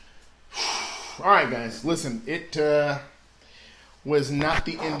All right, guys. Listen, it was not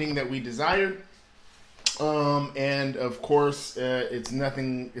the ending that we desired, and of course, it's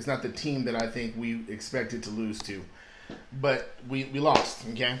nothing. It's not the team that I think we expected to lose to, but we lost.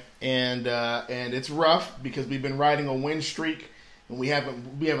 Okay, and it's rough because we've been riding a win streak, and we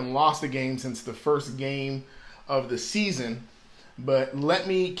haven't lost a game since the first game of the season. But let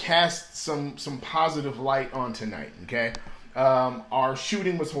me cast some positive light on tonight. Okay. Our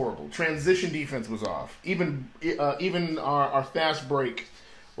shooting was horrible. Transition defense was off. Even our fast break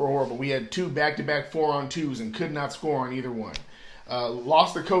were horrible. We had 2 back-to-back 4-on-2s and could not score on either one.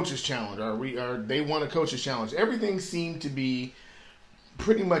 Lost the coaches challenge. They won a coaches challenge. Everything seemed to be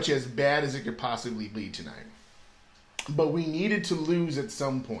pretty much as bad as it could possibly be tonight. But we needed to lose at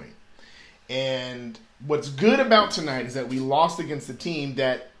some point. And what's good about tonight is that we lost against a team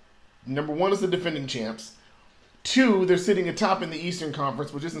that, number one, is the defending champs. 2, they're sitting atop in the Eastern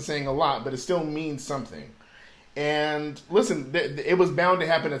Conference, which isn't saying a lot, but it still means something. And listen, it was bound to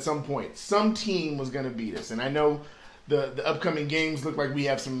happen at some point. Some team was going to beat us. And I know the upcoming games look like we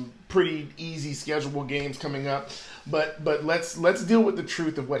have some pretty easy schedulable games coming up. But let's deal with the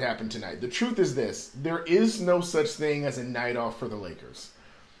truth of what happened tonight. The truth is this. There is no such thing as a night off for the Lakers.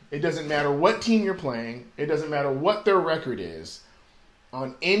 It doesn't matter what team you're playing. It doesn't matter what their record is.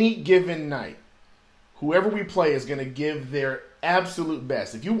 On any given night, whoever we play is going to give their absolute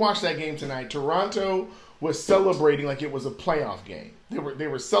best. If you watch that game tonight, Toronto was celebrating like it was a playoff game. They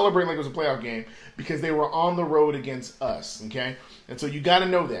were celebrating like it was a playoff game because they were on the road against us, okay? And so you got to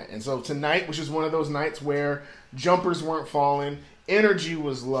know that. And so tonight, which is one of those nights where jumpers weren't falling, energy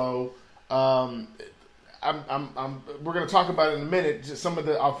was low. We're going to talk about it in a minute. Just some of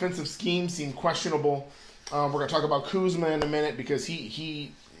the offensive schemes seem questionable. We're going to talk about Kuzma in a minute because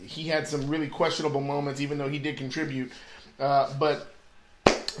he had some really questionable moments, even though he did contribute. But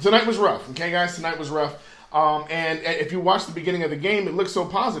tonight was rough. Okay, guys, tonight was rough. And if you watch the beginning of the game, it looked so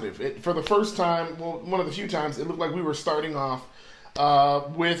positive. For the first time, well, one of the few times, it looked like we were starting off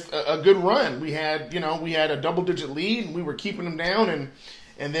with a good run. We had a double-digit lead, and we were keeping them down.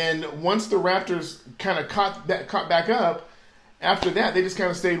 And then once the Raptors kind of caught back up, after that, they just kind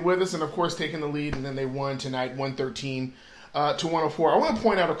of stayed with us and, of course, taking the lead. And then they won tonight, 113 to 104. I want to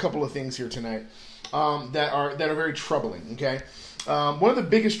point out a couple of things here tonight that are very troubling. Okay, one of the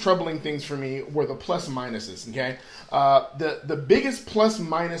biggest troubling things for me were the plus minuses. Okay, the biggest plus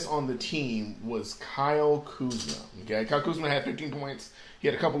minus on the team was Kyle Kuzma. Okay, Kyle Kuzma had 15 points. He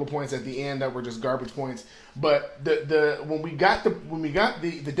had a couple of points at the end that were just garbage points. But when we got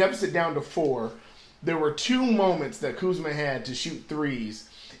the deficit down to 4, there were 2 moments that Kuzma had to shoot threes.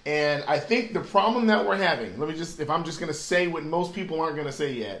 And I think the problem that we're having, if I'm just going to say what most people aren't going to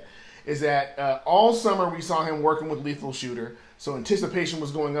say yet, is that all summer we saw him working with lethal shooter. So anticipation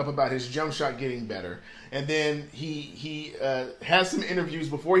was going up about his jump shot getting better. And then he has some interviews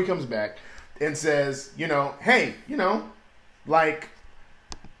before he comes back and says, hey, like,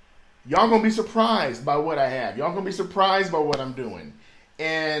 y'all going to be surprised by what I have. Y'all going to be surprised by what I'm doing.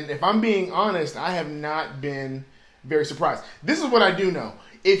 And if I'm being honest, I have not been very surprised. This is what I do know.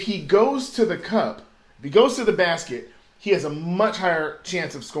 If he goes to the cup, if he goes to the basket, he has a much higher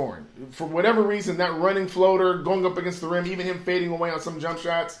chance of scoring. For whatever reason, that running floater, going up against the rim, even him fading away on some jump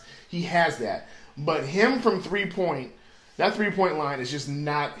shots, he has that. But him from that three-point line is just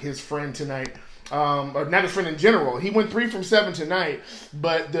not his friend tonight. Or not his friend in general. He went 3 from 7 tonight,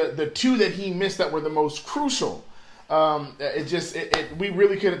 but the 2 that he missed that were the most crucial, we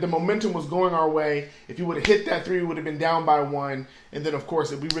really could. The momentum was going our way. If he would have hit that 3, we would have been down by 1, and then of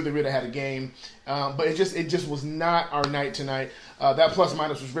course we really had a game. But it just was not our night tonight. That plus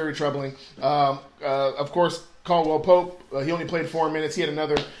minus was very troubling. Of course, Caldwell Pope. He only played 4 minutes. He had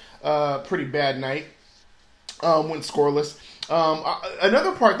another pretty bad night. Went scoreless.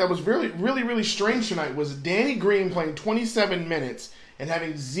 Another part that was really strange tonight was Danny Green playing 27 minutes and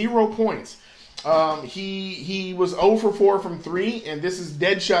having 0 points. He was 0 for 4 from 3, and this is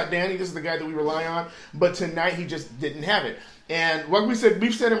dead shot Danny. This is the guy that we rely on. But tonight he just didn't have it. And like we've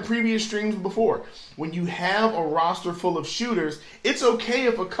said in previous streams before, when you have a roster full of shooters, it's okay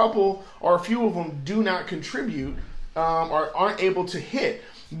if a couple or a few of them do not contribute or aren't able to hit.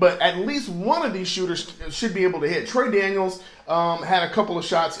 But at least one of these shooters should be able to hit. Troy Daniels had a couple of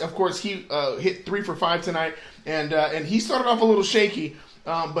shots. Of course, he hit 3 for 5 tonight, and he started off a little shaky.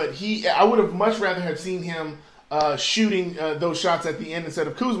 But I would have much rather have seen him shooting those shots at the end instead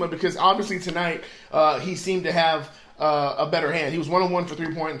of Kuzma, because obviously tonight he seemed to have a better hand. He was 1-of-1 for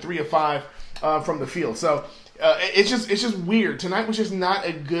 3-point and 3 of 5 from the field. So it's just weird. Tonight was just not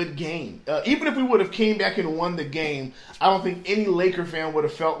a good game. Even if we would have came back and won the game, I don't think any Laker fan would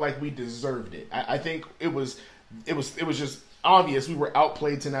have felt like we deserved it. I think it was just obvious we were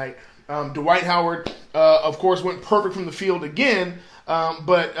outplayed tonight. Dwight Howard, of course, went perfect from the field again,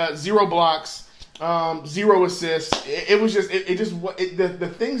 but 0 blocks, 0 assists.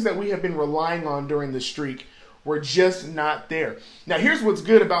 The things that we have been relying on during the streak were just not there. Now, here's what's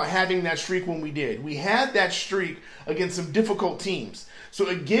good about having that streak when we did. We had that streak against some difficult teams. So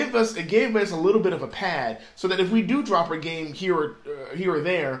it gave us a little bit of a pad so that if we do drop a game here or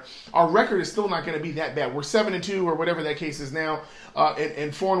there, our record is still not going to be that bad. We're 7-2 or whatever that case is now,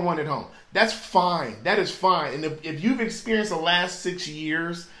 and 4-1 at home. That's fine. That is fine. And if you've experienced the last 6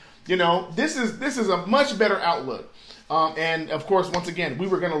 years, this is a much better outlook. And of course, once again, we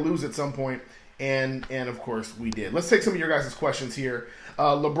were going to lose at some point. And of course we did. Let's take some of your guys' questions here.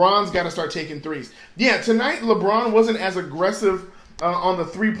 LeBron's got to start taking threes. Yeah, tonight LeBron wasn't as aggressive on the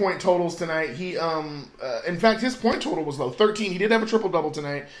 3-point totals tonight. He, in fact, his point total was low, 13. He did have a triple-double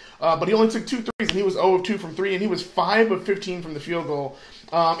tonight, but he only took 2 threes, and he was 0 of 2 from 3, and he was 5 of 15 from the field goal.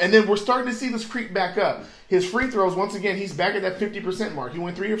 And then we're starting to see this creep back up. His free throws, once again, he's back at that 50% mark. He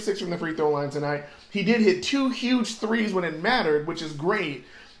went 3 of 6 from the free throw line tonight. He did hit 2 huge threes when it mattered, which is great.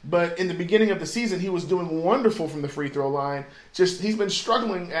 But in the beginning of the season, he was doing wonderful from the free throw line. Just he's been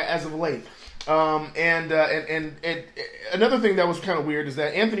struggling as of late. And another thing that was kind of weird is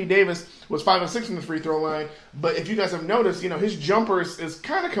that Anthony Davis was 5 of 6 from the free throw line. But if you guys have noticed, his jumper is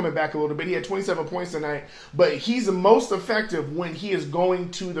kind of coming back a little bit. He had 27 points tonight, but he's the most effective when he is going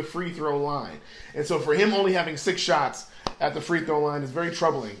to the free throw line. And so for him only having 6 shots at the free throw line is very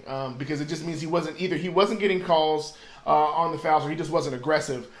troubling because it just means he wasn't getting calls on the fouls, or he just wasn't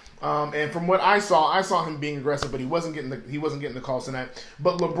aggressive. And from what I saw him being aggressive, but he wasn't getting the calls tonight.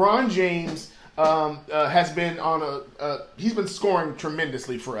 But LeBron James has been he's been scoring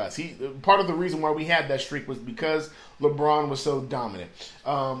tremendously for us. Part of the reason why we had that streak was because LeBron was so dominant.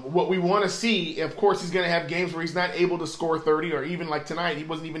 What we want to see, of course, he's going to have games where he's not able to score 30, or even like tonight, he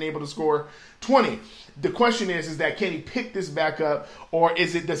wasn't even able to score 20. The question is that can he pick this back up, or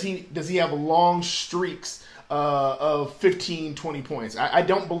does he have long streaks of 15, 20 points? I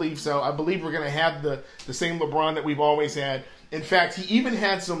don't believe so. I believe we're going to have the same LeBron that we've always had. In fact, he even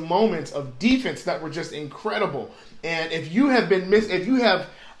had some moments of defense that were just incredible. And if you have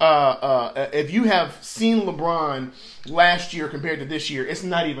seen LeBron last year compared to this year, it's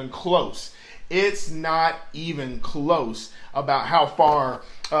not even close. It's not even close about how far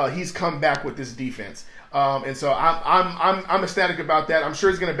he's come back with this defense. And so I'm ecstatic about that. I'm sure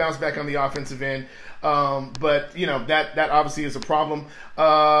he's going to bounce back on the offensive end. But that obviously is a problem.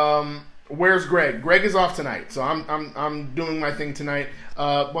 Where's Greg? Greg is off tonight, so I'm doing my thing tonight.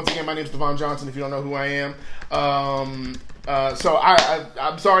 Once again, my name is Devon Johnson. If you don't know who I am, so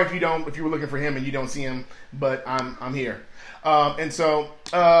I'm sorry if you were looking for him and you don't see him, but I'm here. And so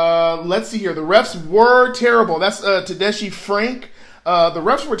let's see here. The refs were terrible. That's Tedeschi Frank. The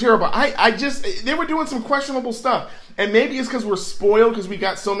refs were terrible. They were doing some questionable stuff. And maybe it's because we're spoiled because we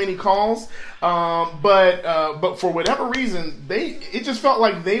got so many calls. But for whatever reason, it just felt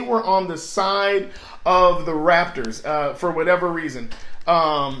like they were on the side of the Raptors for whatever reason.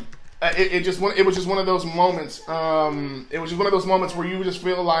 It was just one of those moments. It was just one of those moments where you just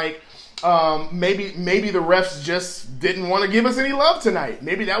feel like maybe the refs just didn't want to give us any love tonight.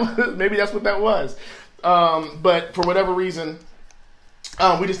 Maybe that's what that was. But for whatever reason,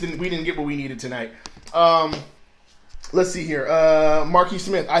 we didn't get what we needed tonight. Let's see here. Marquis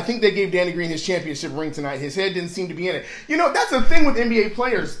Smith. I think they gave Danny Green his championship ring tonight. His head didn't seem to be in it. That's the thing with NBA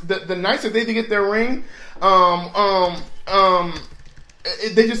players. The nights that they get their ring,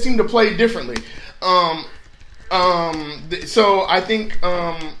 they just seem to play differently. So I think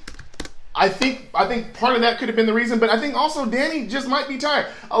part of that could have been the reason, but I think also Danny just might be tired.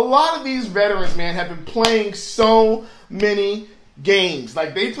 A lot of these veterans, man, have been playing so many games.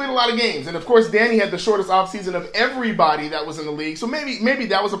 Like, they played a lot of games. And of course, Danny had the shortest offseason of everybody that was in the league. So maybe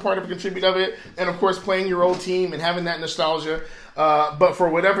that was a part of a contribute of it. And of course, playing your old team and having that nostalgia. But for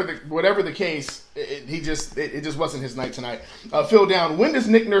whatever the case, it just wasn't his night tonight. Phil Down. When does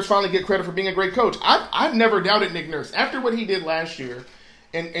Nick Nurse finally get credit for being a great coach? I've never doubted Nick Nurse. After what he did last year,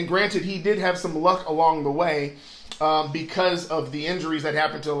 and granted, he did have some luck along the way, because of the injuries that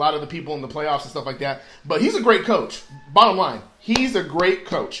happened to a lot of the people in the playoffs and stuff like that. But he's a great coach. Bottom line, he's a great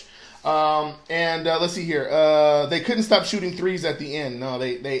coach. Let's see here. They couldn't stop shooting threes at the end. No,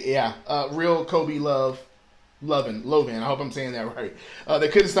 real Kobe Lovan. I hope I'm saying that right. They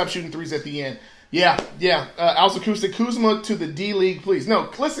couldn't stop shooting threes at the end. Yeah. Al's Acoustic, Kuzma to the D League, please.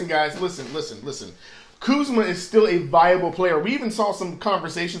 No, listen, guys. Listen. Kuzma is still a viable player. We even saw some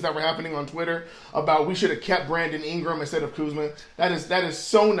conversations that were happening on Twitter about we should have kept Brandon Ingram instead of Kuzma. That is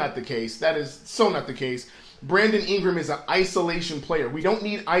so not the case. That is so not the case. Brandon Ingram is an isolation player. We don't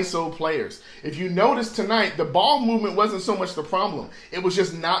need ISO players. If you notice tonight, the ball movement wasn't so much the problem. It was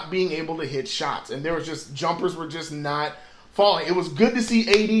just not being able to hit shots. And there was just, jumpers were just not falling. It was good to see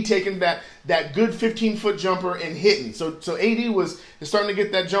AD taking that good 15-foot jumper and hitting. So AD is starting to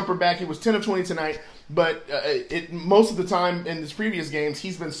get that jumper back. He was 10 of 20 tonight. But most of the time in his previous games,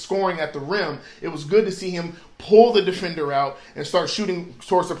 he's been scoring at the rim. It was good to see him pull the defender out and start shooting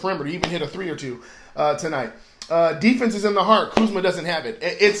towards the perimeter. He even hit a 3 or 2 tonight. Defense is in the heart. Kuzma doesn't have it.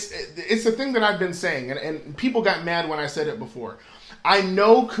 It's the thing that I've been saying, and people got mad when I said it before. I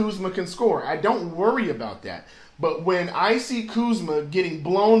know Kuzma can score. I don't worry about that. But when I see Kuzma getting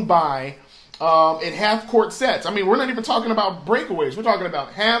blown by in half-court sets, I mean, we're not even talking about breakaways. We're talking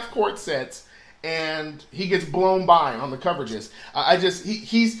about half-court sets, and he gets blown by on the coverages.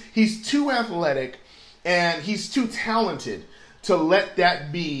 He's too athletic, and he's too talented to let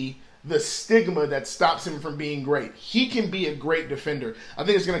that be the stigma that stops him from being great. He can be a great defender. I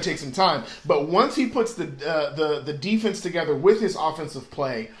think it's going to take some time, but once he puts the defense together with his offensive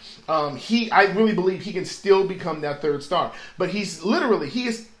play, I really believe he can still become that third star. But he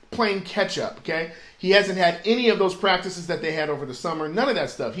is playing catch up. Okay, he hasn't had any of those practices that they had over the summer. None of that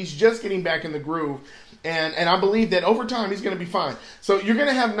stuff. He's just getting back in the groove. And I believe that over time he's going to be fine. So you're going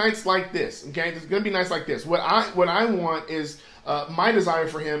to have nights like this. Okay, there's going to be nights like this. What I want is my desire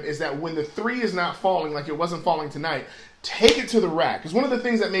for him is that when the three is not falling like it wasn't falling tonight, take it to the rack. Because one of the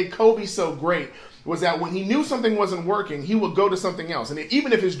things that made Kobe so great was that when he knew something wasn't working, he would go to something else. And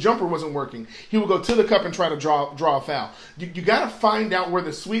even if his jumper wasn't working, he would go to the cup and try to draw a foul. You got to find out where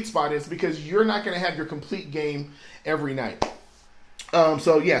the sweet spot is, because you're not going to have your complete game every night.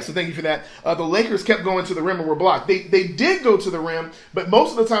 So thank you for that. The Lakers kept going to the rim and were blocked. They did go to the rim, but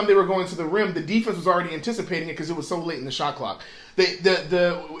most of the time they were going to the rim, the defense was already anticipating it because it was so late in the shot clock.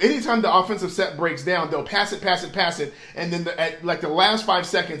 Anytime the offensive set breaks down, they'll pass it, and then at the last 5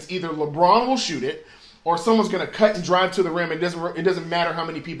 seconds, either LeBron will shoot it, or someone's going to cut and drive to the rim. It doesn't matter how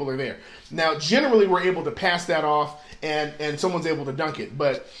many people are there. Now, generally, we're able to pass that off, and someone's able to dunk it.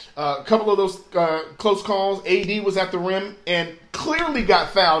 But a couple of those close calls, AD was at the rim and clearly got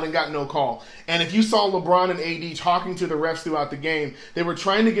fouled and got no call. And if you saw LeBron and AD talking to the refs throughout the game, they were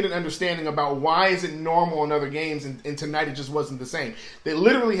trying to get an understanding about why is it normal in other games, and tonight it just wasn't the same. They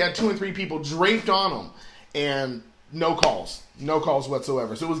literally had 2 and 3 people draped on them, and no calls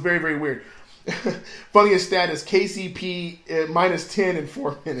whatsoever. So it was very, very weird. Funniest stat is KCP minus 10 in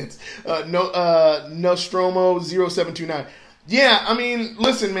 4 minutes. Nostromo 0729. Yeah, I mean,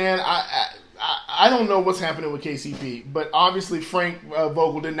 listen, man, I don't know what's happening with KCP, but obviously Frank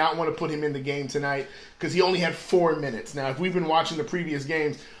Vogel did not want to put him in the game tonight because he only had 4 minutes. Now, if we've been watching the previous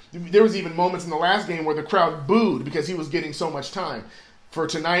games, there was even moments in the last game where the crowd booed because he was getting so much time. For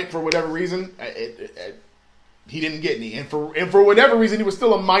tonight, for whatever reason, he didn't get any. And for whatever reason, he was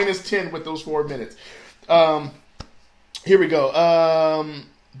still a minus 10 with those 4 minutes. Here we go.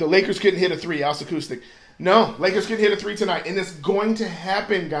 The Lakers couldn't hit a 3. House Acoustic. No, Lakers couldn't hit a 3 tonight. And it's going to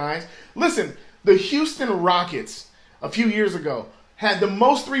happen, guys. Listen, the Houston Rockets a few years ago had the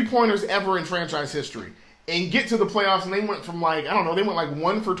most 3-pointers ever in franchise history. And get to the playoffs, and they went from they went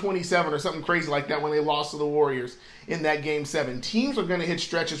 1 for 27 or something crazy like that when they lost to the Warriors in that Game 7. Teams are going to hit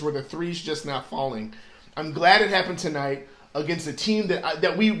stretches where the three's just not falling. I'm glad it happened tonight against a team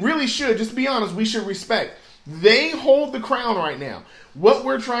that we really should, just to be honest, we should respect. They hold the crown right now. What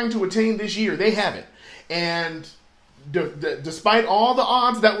we're trying to attain this year, they have it. And despite all the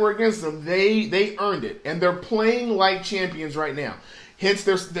odds that were against them, they earned it. And they're playing like champions right now. Hence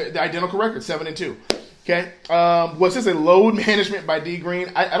the identical record, 7-2. Okay? Was this a load management by D.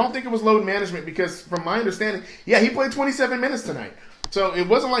 Green? I don't think it was load management because from my understanding, he played 27 minutes tonight. So it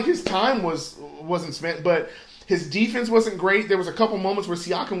wasn't like his time wasn't spent, but his defense wasn't great. There was a couple moments where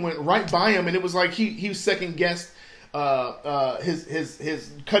Siakam went right by him, and it was like he was second guessed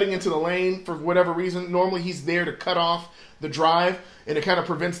his cutting into the lane for whatever reason. Normally he's there to cut off the drive, and it kind of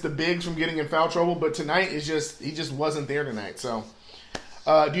prevents the bigs from getting in foul trouble. But tonight he just wasn't there tonight. So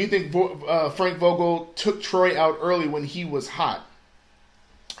do you think Frank Vogel took Troy out early when he was hot?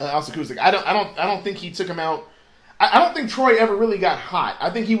 House Acoustic. I don't think he took him out. I don't think Troy ever really got hot.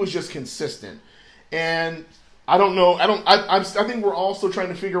 I think he was just consistent. And I don't know. I think we're also trying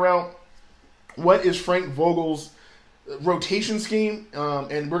to figure out what is Frank Vogel's rotation scheme.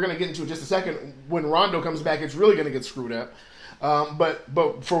 And we're going to get into it in just a second. When Rondo comes back, it's really going to get screwed up. But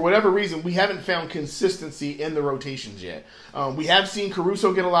for whatever reason, we haven't found consistency in the rotations yet. We have seen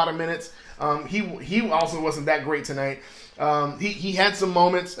Caruso get a lot of minutes. He also wasn't that great tonight. He had some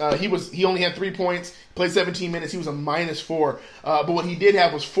moments. He only had 3 points, played 17 minutes. He was a -4. But what he did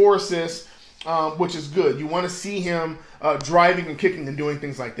have was 4 assists, which is good. You want to see him driving and kicking and doing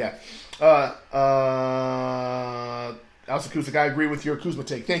things like that. Alsa Kuzik, I agree with your Kuzma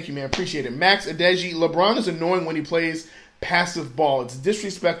take. Thank you, man. Appreciate it. Max Adeji, LeBron is annoying when he plays passive ball. It's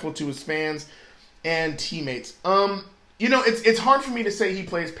disrespectful to his fans and teammates. It's hard for me to say he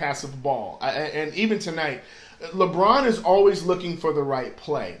plays passive ball. And even tonight, LeBron is always looking for the right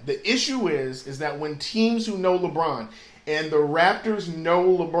play. The issue is that when teams who know LeBron, and the Raptors know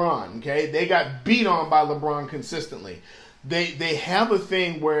LeBron, okay, they got beat on by LeBron consistently. They have a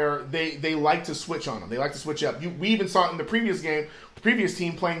thing where they like to switch on them. They like to switch up. We even saw it in the previous game, the previous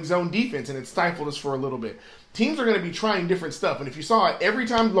team playing zone defense, and it stifled us for a little bit. Teams are going to be trying different stuff. And if you saw it, every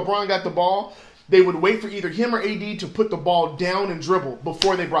time LeBron got the ball, they would wait for either him or AD to put the ball down and dribble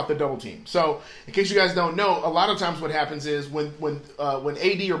before they brought the double team. So, in case you guys don't know, a lot of times what happens is when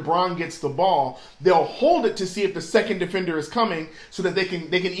AD or Bron gets the ball, they'll hold it to see if the second defender is coming, so that they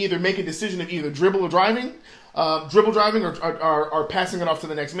can either make a decision of either dribble driving, or passing it off to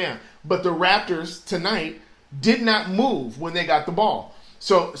the next man. But the Raptors tonight did not move when they got the ball.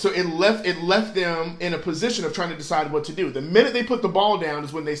 So it left them in a position of trying to decide what to do. The minute they put the ball down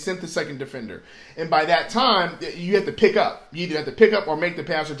is when they sent the second defender. And by that time, you have to pick up. You either have to pick up or make the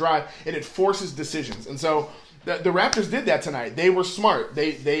pass or drive, and it forces decisions. And so the Raptors did that tonight. They were smart.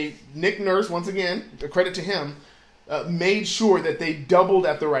 Nick Nurse, once again, credit to him, made sure that they doubled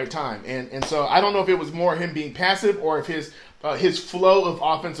at the right time. And so I don't know if it was more him being passive or if his flow of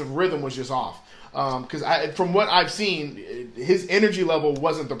offensive rhythm was just off. Because from what I've seen, his energy level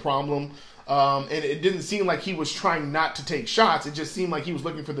wasn't the problem, and it didn't seem like he was trying not to take shots. It just seemed like he was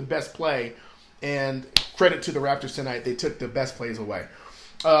looking for the best play, and credit to the Raptors tonight. They took the best plays away.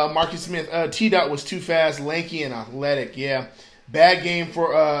 Marcus Smith, T-Dot was too fast, lanky, and athletic. Yeah. Bad game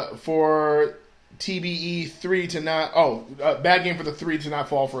for TBE 3 to not... bad game for the 3 to not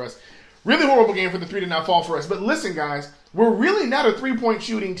fall for us. Really horrible game for the 3 to not fall for us. But listen, guys, we're really not a three-point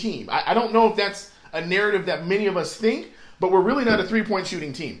shooting team. I don't know if that's a narrative that many of us think, but we're really not a three-point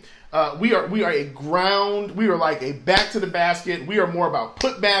shooting team. We are like a back to the basket. We are more about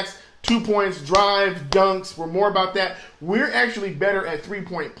putbacks, 2 points, drive, dunks. We're more about that. We're actually better at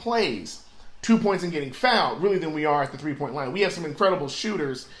three-point plays, 2 points and getting fouled, really, than we are at the three-point line. We have some incredible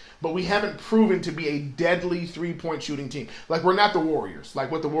shooters, but we haven't proven to be a deadly three-point shooting team. Like, we're not the Warriors,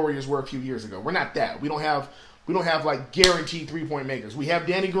 like what the Warriors were a few years ago. We're not that. We don't have like guaranteed three-point makers. We have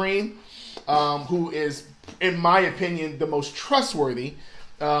Danny Green, who is, in my opinion, the most trustworthy.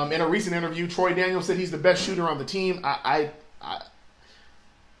 In a recent interview, Troy Daniels said he's the best shooter on the team.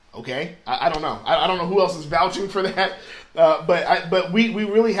 Okay, I don't know. I don't know who else is vouching for that. But we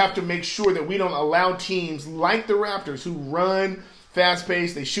really have to make sure that we don't allow teams like the Raptors who run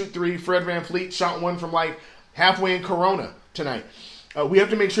fast-paced. They shoot three. Fred VanVleet shot one from like halfway in Corona tonight. We have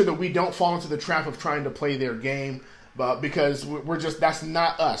to make sure that we don't fall into the trap of trying to play their game, because that's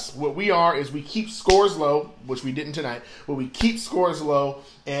not us. What we are is we keep scores low, which we didn't tonight, but we keep scores low,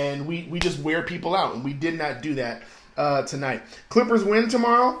 and we just wear people out, and we did not do that tonight. Clippers win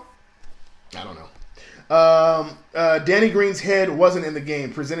tomorrow? I don't know. Danny Green's head wasn't in the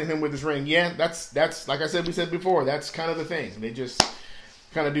game, presented him with his ring. Yeah, that's like I said, we said before, that's kind of the thing. They just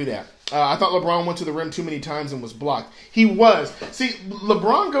kind of do that. I thought LeBron went to the rim too many times and was blocked. He was. See,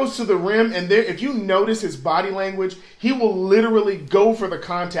 LeBron goes to the rim, and if you notice his body language, he will literally go for the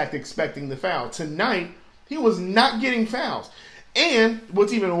contact expecting the foul. Tonight, he was not getting fouls. And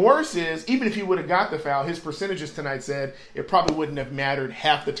what's even worse is, even if he would have got the foul, his percentages tonight said it probably wouldn't have mattered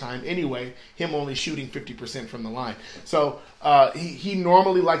half the time anyway, him only shooting 50% from the line. So he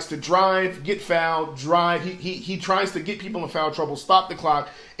normally likes to drive, get fouled, drive. He tries to get people in foul trouble, stop the clock.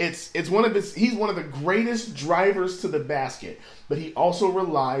 He's one of the greatest drivers to the basket, but he also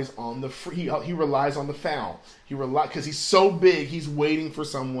relies on he relies on the foul. Because he's so big, he's waiting for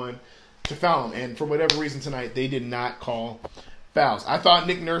someone to foul him. And for whatever reason tonight, they did not call fouls. I thought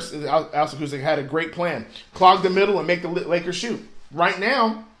Nick Nurse, Alsa Kuzik, had a great plan. Clog the middle and make the Lakers shoot. Right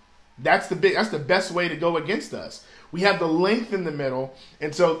now, that's the best way to go against us. We have the length in the middle,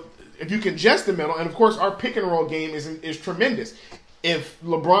 and so if you congest the middle, and of course our pick and roll game is tremendous. If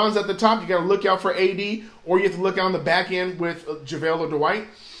LeBron's at the top, you got to look out for AD, or you have to look on the back end with JaVale or Dwight,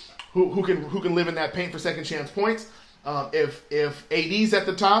 who can live in that paint for second chance points. If AD's at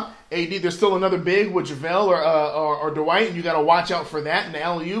the top, there's still another big with JaVale or Dwight, and you got to watch out for that in the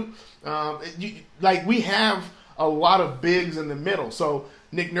alley-oop. We have a lot of bigs in the middle. So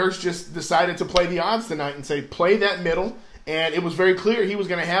Nick Nurse just decided to play the odds tonight and say, play that middle. And it was very clear he was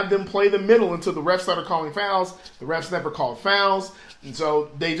going to have them play the middle until the refs started calling fouls. The refs never called fouls. And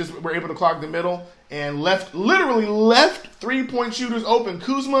so they just were able to clog the middle and literally left three-point shooters open.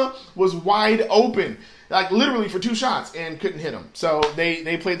 Kuzma was wide open, like literally for 2 shots, and couldn't hit him. So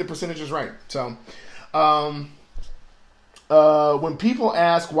they played the percentages right. So when people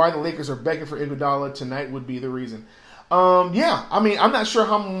ask why the Lakers are begging for Iguodala, tonight would be the reason. Yeah, I mean, I'm not sure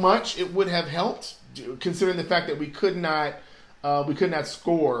how much it would have helped, considering the fact that we could not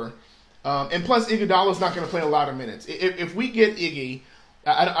score. And plus, Iguodala's not going to play a lot of minutes. If we get Iggy,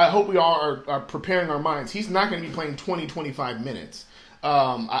 I hope we all are preparing our minds. He's not going to be playing 20, 25 minutes.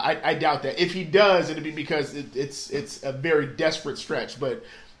 I doubt that. If he does, it'll be because it's a very desperate stretch. But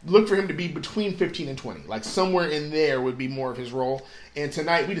look for him to be between 15 and 20. Like somewhere in there would be more of his role. And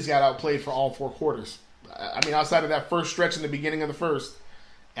tonight, we just got outplayed for all 4 quarters. I mean, outside of that first stretch in the beginning of the first,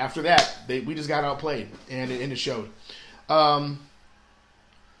 after that, we just got outplayed, and it showed. Siakam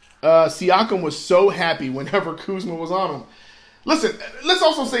was so happy whenever Kuzma was on him. Listen, let's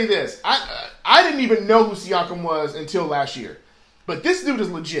also say this. I didn't even know who Siakam was until last year. But this dude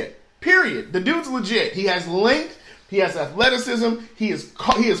is legit. Period. The dude's legit. He has length. He has athleticism. He is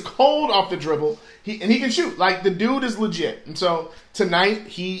cold off the dribble. And he can shoot. Like, the dude is legit. And so tonight,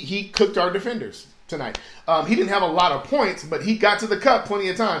 he cooked our defenders tonight. He didn't have a lot of points, but he got to the cup plenty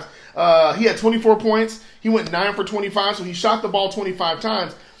of times. He had 24 points. He went 9 for 25, so he shot the ball 25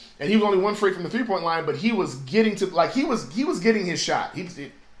 times. And he was only 1 for 8 from the 3-point line, but he was getting to, like, he was getting his shot.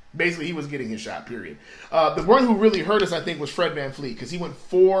 Basically, he was getting his shot, period. The one who really hurt us, I think, was Fred VanVleet, because he went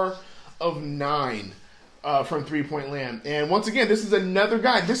 4 of 9 from 3-point land. And once again, this is another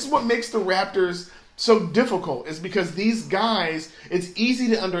guy. This is what makes the Raptors so difficult, is because these guys, it's easy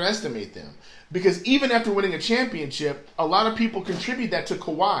to underestimate them. Because even after winning a championship, a lot of people contribute that to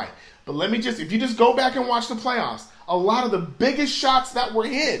Kawhi. But if you just go back and watch the playoffs, a lot of the biggest shots that were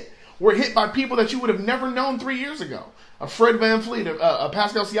hit by people that you would have never known 3 years ago. A Fred VanVleet, a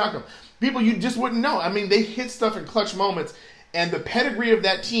Pascal Siakam. People you just wouldn't know. I mean, they hit stuff in clutch moments. And the pedigree of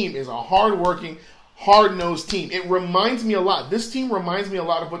that team is a hard-working, hard-nosed team. It reminds me a lot. This team reminds me a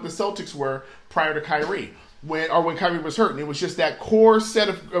lot of what the Celtics were prior to Kyrie. When Kyrie was hurt. And it was just that core set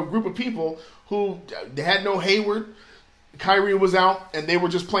of group of people who they had no Hayward. Kyrie was out, and they were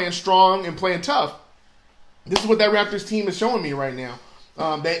just playing strong and playing tough. This is what that Raptors team is showing me right now.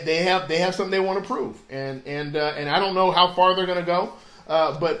 They have something they want to prove, and I don't know how far they're going to go.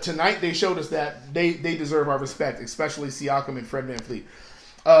 But tonight they showed us that they deserve our respect, especially Siakam and Fred VanVleet.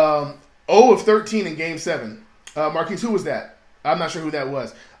 0 of 13 in Game 7. Marquise, who was that? I'm not sure who that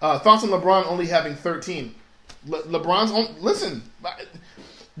was. Thoughts on LeBron only having 13? Listen,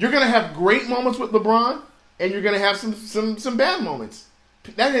 you're going to have great moments with LeBron, and you're going to have some bad moments.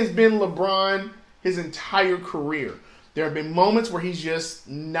 That has been LeBron his entire career. There have been moments where he's just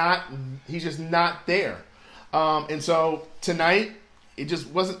not there. And so tonight, he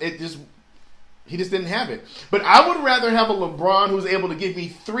just didn't have it. But I would rather have a LeBron who's able to give me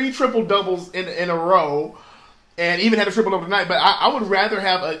 3 triple-doubles in a row, and even had a triple-double tonight. But I would rather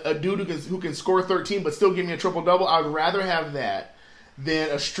have a dude who can score 13 but still give me a triple-double. I would rather have that than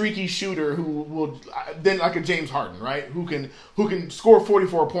a streaky shooter than like a James Harden, right? Who can score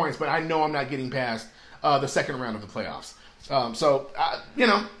 44 points, but I know I'm not getting past the second round of the playoffs.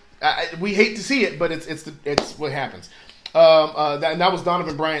 We hate to see it, but it's what happens. That was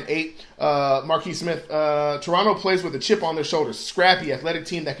Donovan Bryant 8. Marquis Smith. Toronto plays with a chip on their shoulders. Scrappy, athletic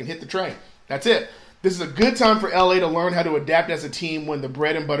team that can hit the tray. That's it. This is a good time for LA to learn how to adapt as a team when the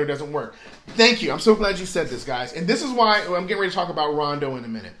bread and butter doesn't work. Thank you. I'm so glad you said this, guys. And this is why I'm getting ready to talk about Rondo in a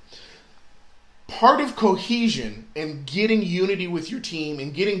minute. Part of cohesion and getting unity with your team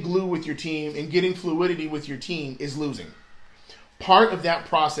and getting glue with your team and getting fluidity with your team is losing. Part of that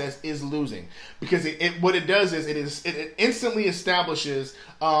process is losing, because what it does is it instantly establishes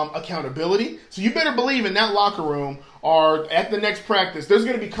accountability. So you better believe in that locker room or at the next practice, there's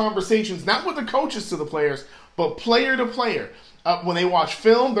going to be conversations, not with the coaches to the players, but player to player. When they watch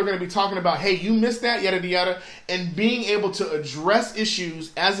film, they're going to be talking about, hey, you missed that, yada, yada, and being able to address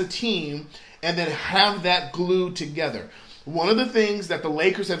issues as a team and then have that glued together. One of the things that the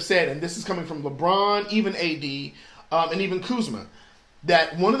Lakers have said, and this is coming from LeBron, even AD, and even Kuzma,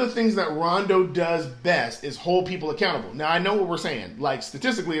 that one of the things that Rondo does best is hold people accountable. Now, I know what we're saying. Like,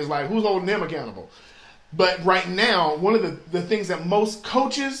 statistically, it's like, who's holding him accountable? But right now, one of the things that most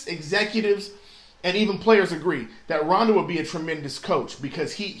coaches, executives, and even players agree, that Rondo would be a tremendous coach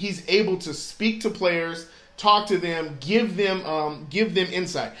because he's able to speak to players, talk to them, give them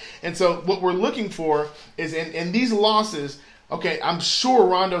insight. And so what we're looking for is in these losses. Okay, I'm sure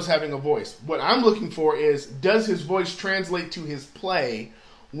Rondo's having a voice. What I'm looking for is, does his voice translate to his play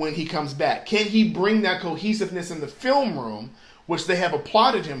when he comes back? Can he bring that cohesiveness in the film room, which they have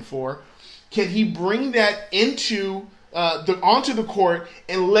applauded him for? Can he bring that into onto the court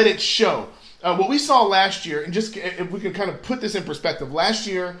and let it show? What we saw last year, and just if we can kind of put this in perspective, last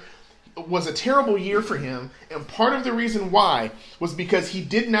year was a terrible year for him, and part of the reason why was because he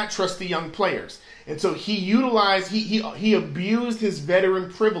did not trust the young players. And so he abused his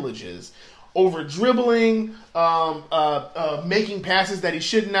veteran privileges over dribbling, making passes that he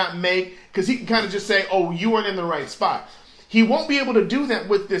should not make, because he can kind of just say, oh, you weren't in the right spot. He won't be able to do that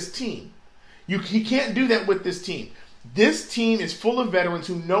with this team. He can't do that with this team. This team is full of veterans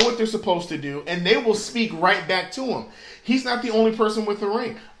who know what they're supposed to do, and they will speak right back to him. He's not the only person with the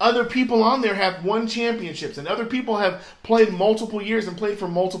ring. Other people on there have won championships, and other people have played multiple years and played for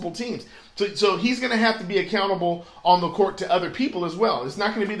multiple teams. So he's going to have to be accountable on the court to other people as well. It's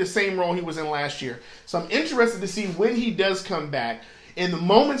not going to be the same role he was in last year. So I'm interested to see when he does come back. In the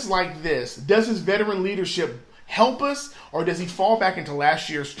moments like this, does his veteran leadership help us, or does he fall back into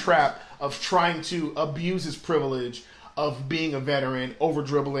last year's trap of trying to abuse his privilege of being a veteran, over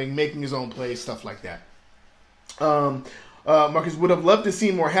dribbling, making his own plays, stuff like that? Marcus would have loved to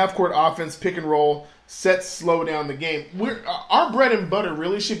see more half-court offense, pick and roll, sets slow down the game. Our bread and butter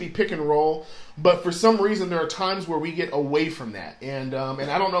really should be pick and roll, but for some reason there are times where we get away from that. And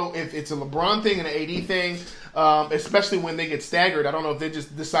I don't know if it's a LeBron thing and an AD thing, especially when they get staggered. I don't know if they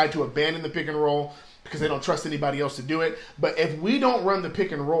just decide to abandon the pick and roll because they don't trust anybody else to do it. But if we don't run the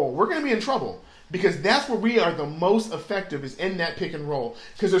pick and roll, we're going to be in trouble. Because that's where we are the most effective, is in that pick and roll.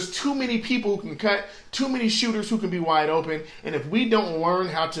 Because there's too many people who can cut, too many shooters who can be wide open, and if we don't learn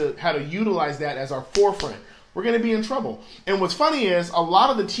how to utilize that as our forefront, we're going to be in trouble. And what's funny is a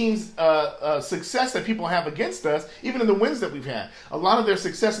lot of the team's success that people have against us, even in the wins that we've had, a lot of their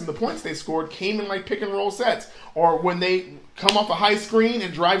success in the points they scored came in like pick and roll sets, or when they come off a high screen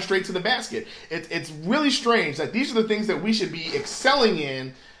and drive straight to the basket. It's really strange. Like, these are the things that we should be excelling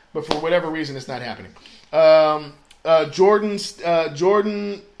in, but for whatever reason, it's not happening. George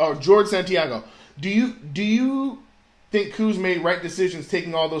Santiago, do you think Kuz made right decisions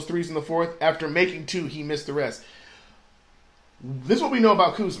taking all those threes in the fourth? After making two, he missed the rest. This is what we know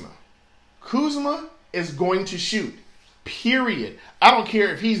about Kuzma. Kuzma is going to shoot, period. I don't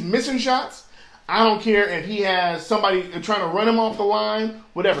care if he's missing shots. I don't care if he has somebody trying to run him off the line,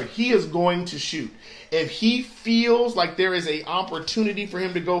 whatever. He is going to shoot. If he feels like there is an opportunity for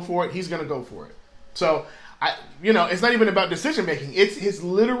him to go for it, he's going to go for it. So, it's not even about decision making. It's his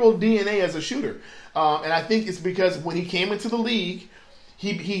literal DNA as a shooter. And I think it's because when he came into the league,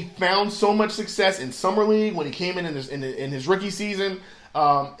 he found so much success in summer league when he came in his rookie season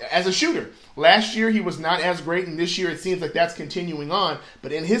as a shooter. Last year he was not as great, and this year it seems like that's continuing on.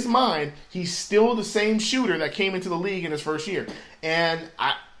 But in his mind, he's still the same shooter that came into the league in his first year. And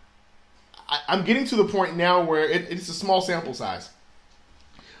I'm getting to the point now where it's a small sample size.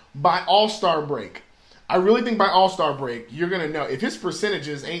 By All-Star break, I really think by All-Star break, you're going to know. If his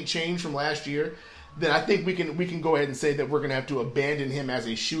percentages ain't changed from last year, then I think we can go ahead and say that we're going to have to abandon him as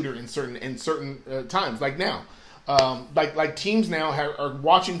a shooter in certain times, like now. Like teams now are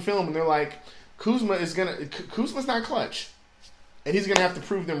watching film and they're like, Kuzma's not clutch, and he's going to have to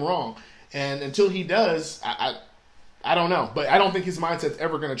prove them wrong. And until he does, I don't know, but I don't think his mindset's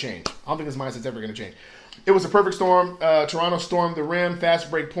ever going to change. It was a perfect storm. Toronto stormed the rim, fast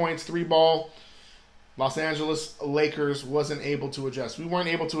break points, 3-ball. Los Angeles Lakers wasn't able to adjust. We weren't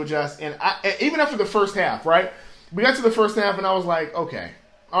able to adjust. And even after the first half, right? We got to the first half and I was like, okay,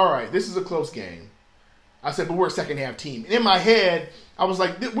 all right, this is a close game. I said, but we're a second half team. And in my head, I was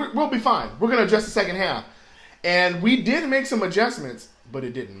like, we'll be fine. We're going to adjust the second half. And we did make some adjustments, but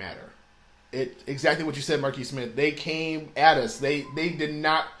it didn't matter. Exactly what you said, Marquis Smith. They came at us. They did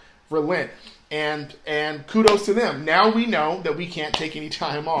not relent. And kudos to them. Now we know that we can't take any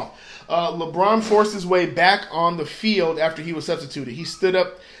time off. LeBron forced his way back on the field after he was substituted. He stood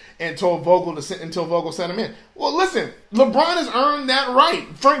up and told Vogel until Vogel sent him in. Well, listen, LeBron has earned that right.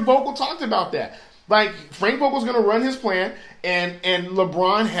 Frank Vogel talked about that. Like, Frank Vogel's going to run his plan, and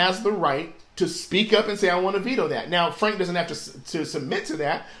LeBron has the right to speak up and say, I want to veto that. Now, Frank doesn't have to submit to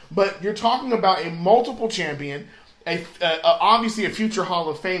that, but you're talking about a multiple champion, obviously a future Hall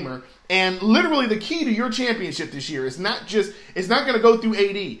of Famer, and literally the key to your championship this year is it's not going to go through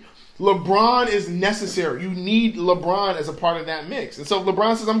AD. LeBron is necessary. You need LeBron as a part of that mix. And so if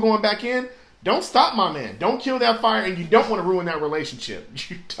LeBron says, I'm going back in, don't stop my man. Don't kill that fire, and you don't want to ruin that relationship.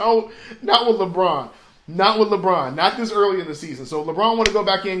 You don't. Not with LeBron. Not with LeBron. Not this early in the season. So if LeBron want to go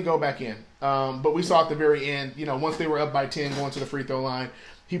back in, go back in. But we saw at the very end, once they were up by 10 going to the free throw line,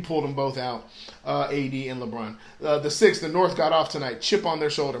 he pulled them both out, AD and LeBron. The Sixers, the North got off tonight. Chip on their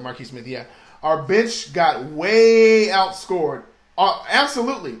shoulder, Marquis Smith. Yeah. Our bench got way outscored.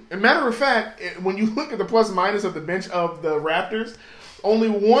 Absolutely. As a matter of fact, when you look at the plus minus of the bench of the Raptors, only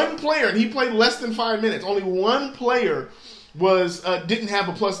one player, and he played less than 5 minutes, only one player was didn't have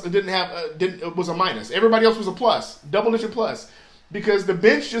a plus, was a minus. Everybody else was a plus, double-digit plus, because the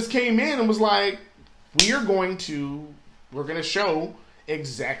bench just came in and was like, we're going to show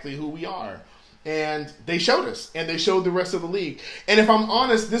exactly who we are. And they showed us, and they showed the rest of the league. And if I'm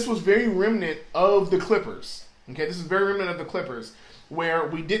honest, this was very remnant of the Clippers. Okay, this is very remnant of the Clippers, where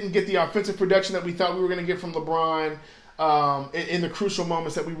we didn't get the offensive production that we thought we were going to get from LeBron in the crucial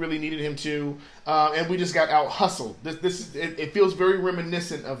moments that we really needed him to, and we just got out-hustled. It feels very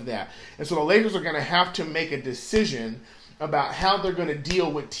reminiscent of that. And so the Lakers are going to have to make a decision about how they're going to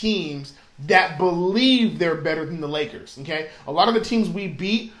deal with teams that believe they're better than the Lakers. Okay, a lot of the teams we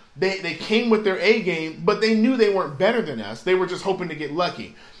beat, they came with their A game, but they knew they weren't better than us. They were just hoping to get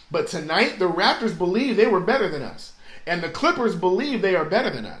lucky. But tonight, the Raptors believe they were better than us. And the Clippers believe they are better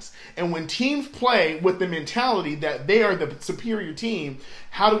than us. And when teams play with the mentality that they are the superior team,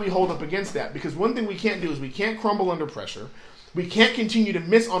 how do we hold up against that? Because one thing we can't do is we can't crumble under pressure. We can't continue to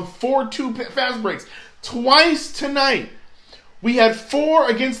miss on 4-2 fast breaks. Twice tonight, we had 4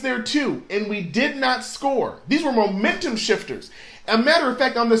 against their 2, and we did not score. These were momentum shifters. As a matter of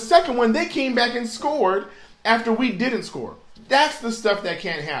fact, on the second one, they came back and scored after we didn't score. That's the stuff that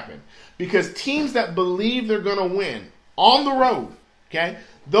can't happen. Because teams that believe they're going to win on the road, okay,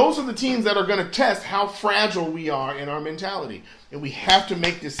 those are the teams that are going to test how fragile we are in our mentality. And we have to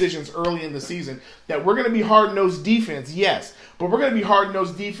make decisions early in the season that we're going to be hard-nosed defense, yes, but we're going to be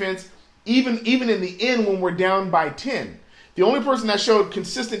hard-nosed defense even in the end when we're down by 10. The only person that showed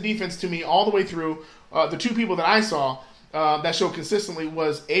consistent defense to me all the way through, the two people that I saw that showed consistently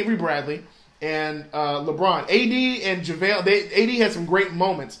was Avery Bradley and LeBron. AD and JaVale, AD had some great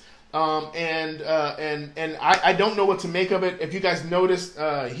moments. And I don't know what to make of it. If you guys noticed,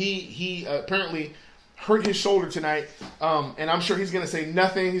 he apparently hurt his shoulder tonight, and I'm sure he's going to say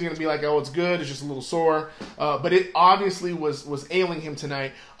nothing. He's going to be like, "Oh, it's good. It's just a little sore." But it obviously was ailing him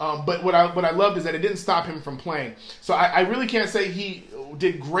tonight. But what I loved is that it didn't stop him from playing. So I really can't say he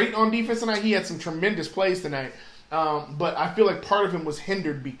did great on defense tonight. He had some tremendous plays tonight, but I feel like part of him was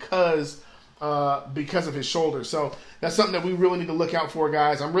hindered because of his shoulder. So that's something that we really need to look out for,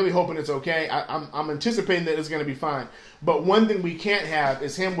 guys. I'm really hoping it's okay. I'm anticipating that it's going to be fine. But one thing we can't have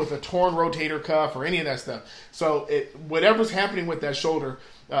is him with a torn rotator cuff or any of that stuff. So whatever's happening with that shoulder,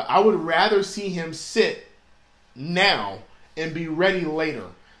 I would rather see him sit now and be ready later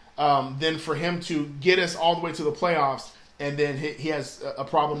than for him to get us all the way to the playoffs and then he has a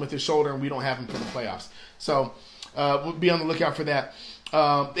problem with his shoulder and we don't have him for the playoffs. So we'll be on the lookout for that.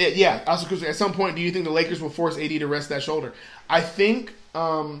 Also, at some point, do you think the Lakers will force AD to rest that shoulder? I think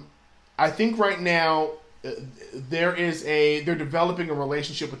right now they're developing a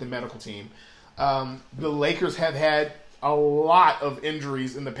relationship with the medical team. The Lakers have had a lot of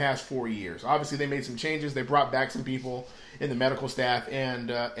injuries in the past 4 years. Obviously, they made some changes. They brought back some people in the medical staff, and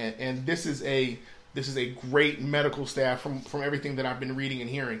this is a great medical staff from everything that I've been reading and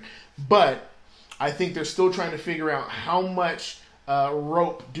hearing. But I think they're still trying to figure out how much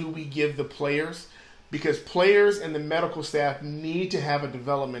rope do we give the players, because players and the medical staff need to have a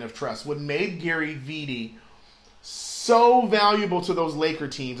development of trust. What made Gary Vitti so valuable to those Laker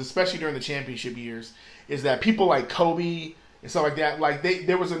teams, especially during the championship years, is that people like Kobe and stuff like that,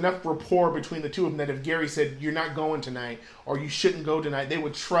 there was enough rapport between the two of them that if Gary said you're not going tonight or you shouldn't go tonight, they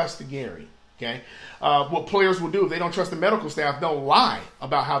would trust Gary. Okay, what players will do if they don't trust the medical staff, they'll lie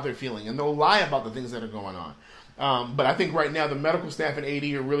about how they're feeling and they'll lie about the things that are going on. But I think right now the medical staff and AD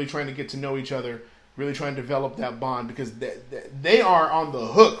are really trying to get to know each other, really trying to develop that bond because they are on the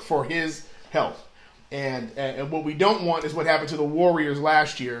hook for his health. And what we don't want is what happened to the Warriors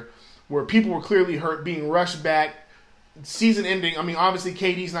last year, where people were clearly hurt, being rushed back, season ending. I mean, obviously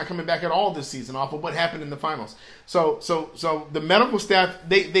KD's not coming back at all this season off of what happened in the finals. So the medical staff,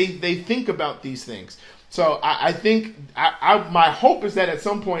 they think about these things. So I think my hope is that at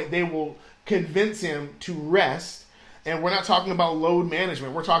some point they will convince him to rest, and we're not talking about load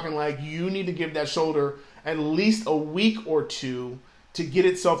management. We're talking like you need to give that shoulder at least a week or two to get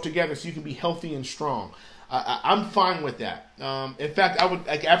itself together so you can be healthy and strong. I'm fine with that. In fact, I would,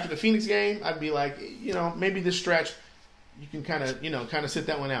 like, after the Phoenix game, I'd be like, maybe this stretch you can kind of sit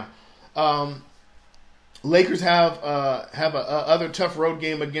that one out. Lakers have a other tough road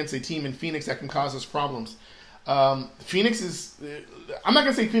game against a team in Phoenix that can cause us problems. Phoenix is, I'm not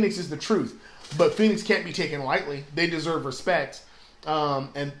going to say Phoenix is the truth, but Phoenix can't be taken lightly. They deserve respect,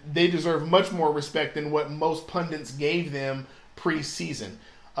 and they deserve much more respect than what most pundits gave them preseason.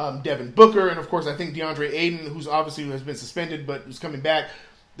 Devin Booker, and of course I think DeAndre Ayton, who's obviously has been suspended but who's coming back.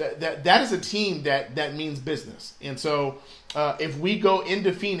 That is a team that means business. And so if we go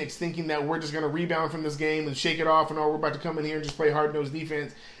into Phoenix thinking that we're just going to rebound from this game and shake it off and we're about to come in here and just play hard-nosed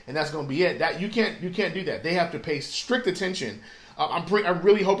defense and that's going to be it, that you can't do that. They have to pay strict attention. I'm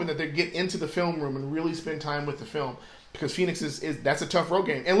really hoping that they get into the film room and really spend time with the film, because Phoenix is that's a tough road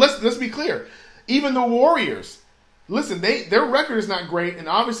game. And let's be clear, even the Warriors. Listen, their record is not great, and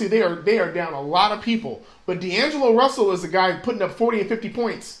obviously they are down a lot of people. But D'Angelo Russell is the guy putting up 40 and 50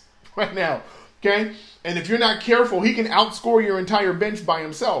 points right now, okay? And if you're not careful, he can outscore your entire bench by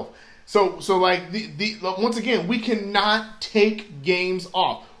himself. So like once again, we cannot take games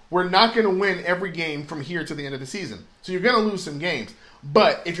off. We're not going to win every game from here to the end of the season. So you're going to lose some games.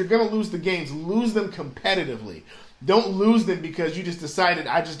 But if you're going to lose the games, lose them competitively. Don't lose them because you just decided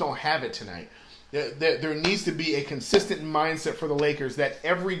I just don't have it tonight. There needs to be a consistent mindset for the Lakers that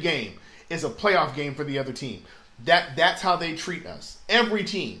every game is a playoff game for the other team. That's how they treat us. Every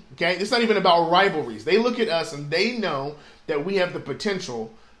team, okay? It's not even about rivalries. They look at us and they know that we have the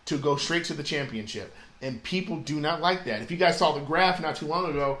potential to go straight to the championship. And people do not like that. If you guys saw the graph not too long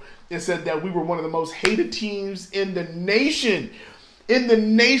ago, it said that we were one of the most hated teams in the nation. In the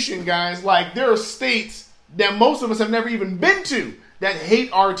nation, guys. Like, there are states that most of us have never even been to that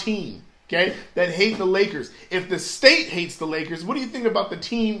hate our team. Okay, that hate the Lakers. If the state hates the Lakers, what do you think about the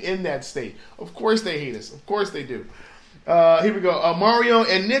team in that state? Of course they hate us. Of course they do. Here we go. Mario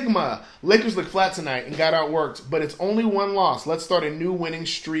Enigma. Lakers look flat tonight and got outworked, but it's only one loss. Let's start a new winning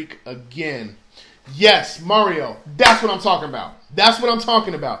streak again. Yes, Mario. That's what I'm talking about. That's what I'm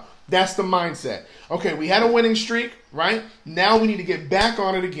talking about. That's the mindset. Okay, we had a winning streak, right? Now we need to get back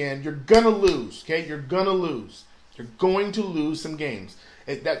on it again. You're going to lose, okay? You're going to lose. You're going to lose some games.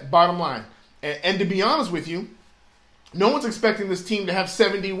 That bottom line. And to be honest with you, no one's expecting this team to have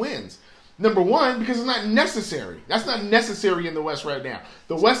 70 wins. Number one, because it's not necessary. That's not necessary in the West right now.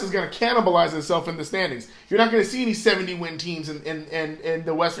 The West is going to cannibalize itself in the standings. You're not going to see any 70-win teams in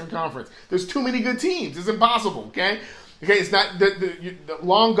the Western Conference. There's too many good teams. It's impossible, okay? Okay, it's not the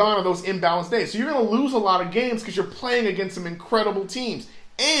long gone are those imbalanced days. So you're going to lose a lot of games because you're playing against some incredible teams.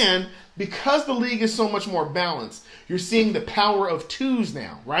 And because the league is so much more balanced, you're seeing the power of twos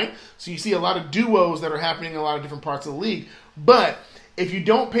now, right? So you see a lot of duos that are happening in a lot of different parts of the league. But if you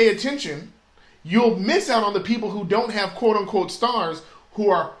don't pay attention, you'll miss out on the people who don't have quote-unquote stars who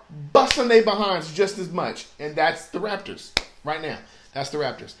are busting their behinds just as much. And that's the Raptors right now. That's the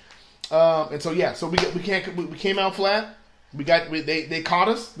Raptors. And so, yeah, so we came out flat. They caught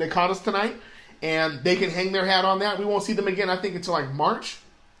us. They caught us tonight. And they can hang their hat on that. We won't see them again, I think, until like March.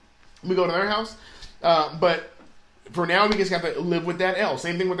 We go to their house. But for now, we just have to live with that L.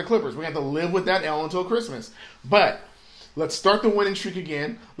 Same thing with the Clippers. We have to live with that L until Christmas. But let's start the winning streak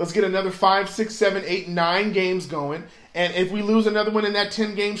again. Let's get another 5, 6, 7, 8, 9 games going. And if we lose another one in that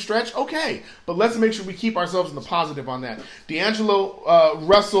 10-game stretch, okay. But let's make sure we keep ourselves in the positive on that. D'Angelo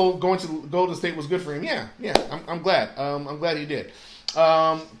Russell going to Golden State was good for him. Yeah, I'm glad. I'm glad he did.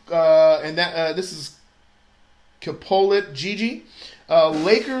 And that this is Capolit Gigi.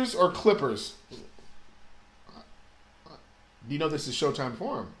 Lakers or Clippers? You know this is Showtime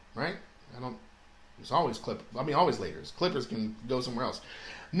for him, right? It's always always Lakers. Clippers can go somewhere else.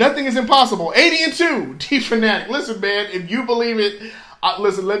 Nothing is impossible. 80-2. T-Fanatic. Listen, man, if you believe it,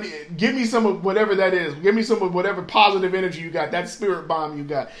 listen, give me some of whatever that is. Give me some of whatever positive energy you got, that spirit bomb you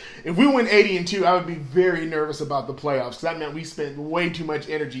got. If we win 80-2, I would be very nervous about the playoffs, because that meant we spent way too much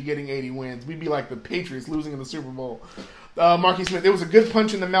energy getting 80 wins. We'd be like the Patriots losing in the Super Bowl. Marquis Smith, it was a good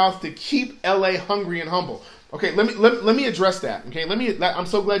punch in the mouth to keep LA hungry and humble. Okay, let me address that. Okay, I'm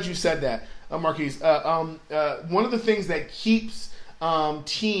so glad you said that, Marquis. One of the things that keeps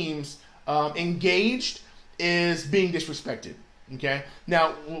teams engaged is being disrespected. Okay,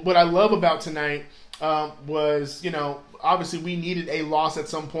 now what I love about tonight was, obviously we needed a loss at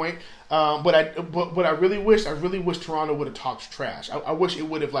some point. But I really wish Toronto would have talked trash. I wish it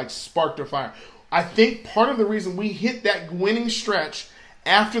would have sparked a fire. I think part of the reason we hit that winning stretch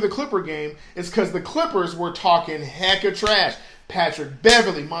after the Clipper game is because the Clippers were talking heck of trash. Patrick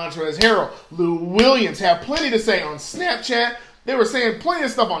Beverley, Montrezl Harrell, Lou Williams have plenty to say on Snapchat. They were saying plenty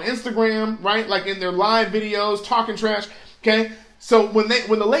of stuff on Instagram, right? Like in their live videos, talking trash. Okay? So when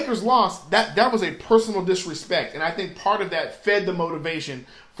the Lakers lost, that was a personal disrespect, and I think part of that fed the motivation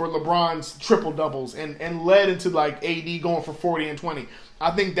for LeBron's triple doubles and led into like AD going for 40 and 20.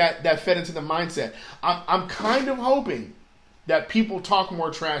 I think that fed into the mindset. I'm kind of hoping that people talk more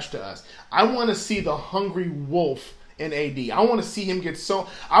trash to us. I want to see the hungry wolf in AD. I want to see him get so.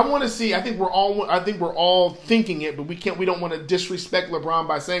 I want to see. I think we're all thinking it, but we can't. We don't want to disrespect LeBron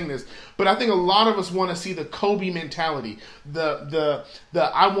by saying this. But I think a lot of us want to see the Kobe mentality. The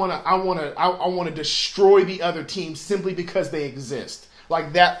I want to destroy the other team simply because they exist.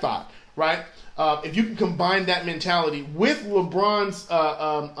 Like that thought, right? If you can combine that mentality with LeBron's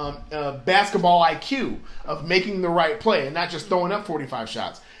basketball IQ of making the right play and not just throwing up 45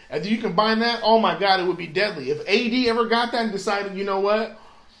 shots. If you combine that, oh my God, it would be deadly. If AD ever got that and decided, you know what,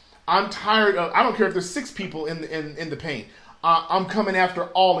 I'm tired of, I don't care if there's 6 people in the paint. I'm coming after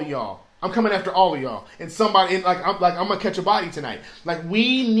all of y'all. I'm coming after all of y'all. And somebody, I'm gonna catch a body tonight. Like,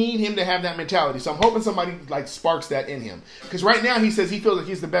 we need him to have that mentality. So I'm hoping somebody like sparks that in him. Because right now he says he feels like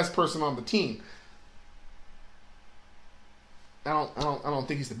he's the best person on the team. I don't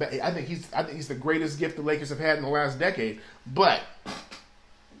think he's the best. I think he's the greatest gift the Lakers have had in the last decade. But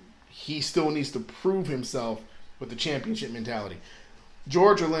he still needs to prove himself with the championship mentality.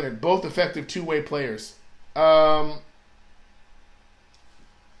 George or Leonard, both effective two-way players. I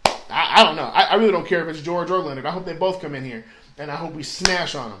don't know. I really don't care if it's George or Leonard. I hope they both come in here, and I hope we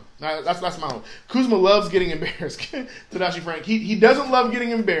smash on them. That's my hope. Kuzma loves getting embarrassed. Tadashi Frank. He doesn't love getting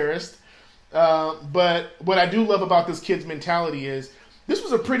embarrassed, but what I do love about this kid's mentality is this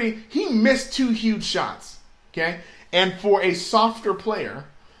was he missed 2 huge shots, okay? And for a softer player,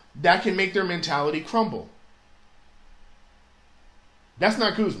 that can make their mentality crumble. That's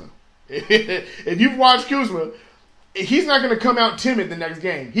not Kuzma. If you've watched Kuzma, he's not going to come out timid the next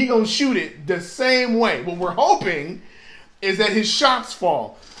game. He's going to shoot it the same way. What we're hoping is that his shots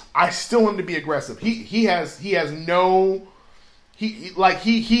fall. I still want him to be aggressive. He has a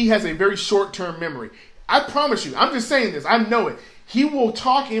very short-term memory. I promise you, I'm just saying this. I know it. He will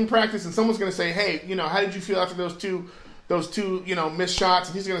talk in practice and someone's going to say, hey, how did you feel after those two, missed shots?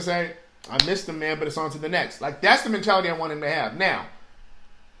 And he's going to say, I missed them, man, but it's on to the next. Like, that's the mentality I want him to have. Now,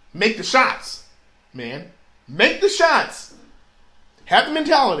 make the shots, man. Make the shots. Have the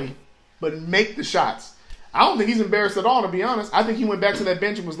mentality, but make the shots. I don't think he's embarrassed at all, to be honest. I think he went back to that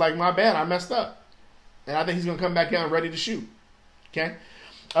bench and was like, my bad, I messed up. And I think he's going to come back out ready to shoot. Okay?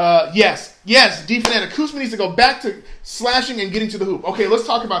 Yes, D. Fanatic. Kuzma needs to go back to slashing and getting to the hoop. Okay, let's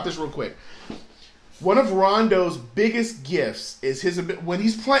talk about this real quick. One of Rondo's biggest gifts is when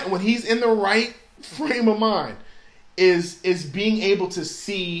he's in the right frame of mind, is being able to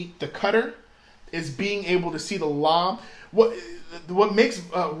see the cutter, is being able to see the lob. What makes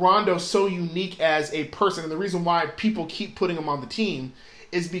Rondo so unique as a person, and the reason why people keep putting him on the team,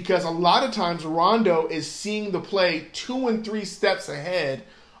 is because a lot of times Rondo is seeing the play 2 and 3 steps ahead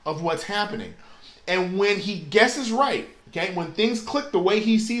of what's happening. And when he guesses right, okay, when things click the way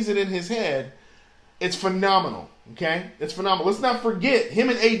he sees it in his head, it's phenomenal, okay? It's phenomenal. Let's not forget, him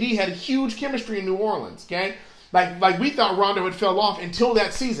and AD had huge chemistry in New Orleans, okay? Like we thought Rondo had fell off until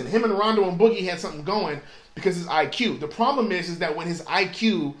that season. Him and Rondo and Boogie had something going because his IQ. The problem is that when his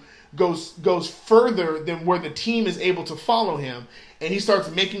IQ goes further than where the team is able to follow him, and he starts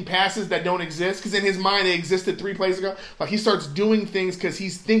making passes that don't exist, because in his mind they existed 3 plays ago. Like, he starts doing things because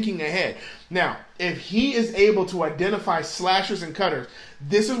he's thinking ahead. Now, if he is able to identify slashers and cutters,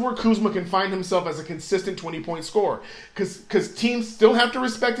 this is where Kuzma can find himself as a consistent 20-point scorer. Because teams still have to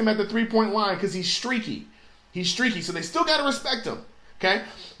respect him at the 3-point line because he's streaky. He's streaky, so they still got to respect him. Okay?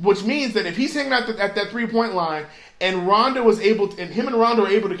 Which means that if he's hanging out at that 3-point line and Rondo is able to, and him and Rondo are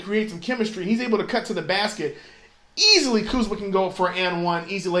able to create some chemistry, he's able to cut to the basket, easily Kuzma can go for an and one,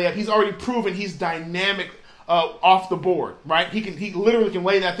 easy layup. He's already proven he's dynamic off the board, right? He literally can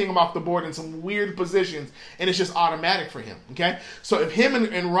lay that thing off the board in some weird positions, and it's just automatic for him, okay? So if him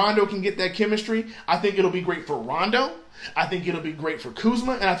and Rondo can get that chemistry, I think it'll be great for Rondo, I think it'll be great for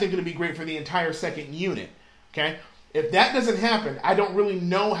Kuzma, and I think it'll be great for the entire second unit, okay? If that doesn't happen, I don't really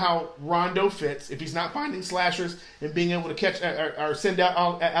know how Rondo fits if he's not finding slashers and being able to catch or send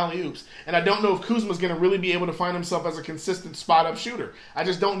out alley-oops. And I don't know if Kuzma's going to really be able to find himself as a consistent spot-up shooter. I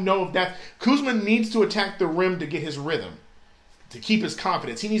just don't know if that... Kuzma needs to attack the rim to get his rhythm, to keep his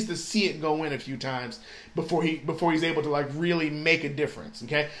confidence. He needs to see it go in a few times before he's able to like really make a difference,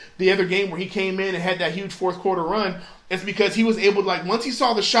 okay? The other game where he came in and had that huge fourth quarter run, it's because he was able to, like, once he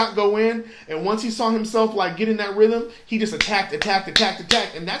saw the shot go in and once he saw himself like get in that rhythm, he just attacked, and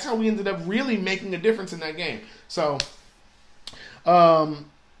that's how we ended up really making a difference in that game. So, who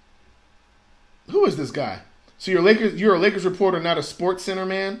is this guy? So you're a Lakers reporter, not a Sports Center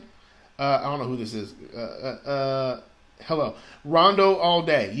man. I don't know who this is. Hello, Rondo all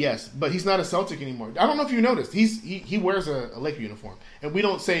day. Yes, but he's not a Celtic anymore. I don't know if you noticed. He wears a Laker uniform, and we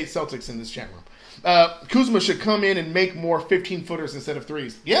don't say Celtics in this chat room. Kuzma should come in and make more 15-footers instead of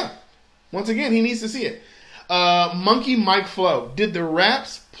threes. Yeah, once again, he needs to see it. Monkey Mike Flo, did the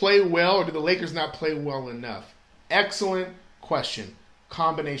Raps play well, or did the Lakers not play well enough? Excellent question.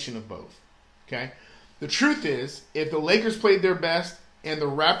 Combination of both. Okay. The truth is, if the Lakers played their best and the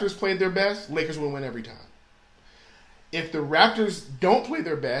Raptors played their best, Lakers will win every time. If the Raptors don't play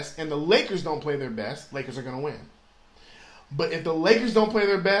their best and the Lakers don't play their best, Lakers are going to win. But if the Lakers don't play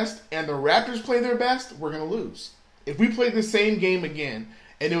their best and the Raptors play their best, we're going to lose. If we played the same game again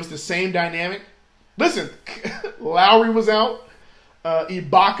and it was the same dynamic, listen, Lowry was out,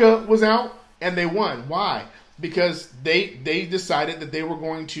 Ibaka was out, and they won. Why? Because they decided that they were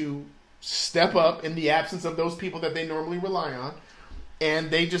going to step up in the absence of those people that they normally rely on, and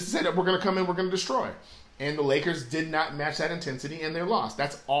they just said that we're going to come in, we're going to destroy. And the Lakers did not match that intensity, and they lost.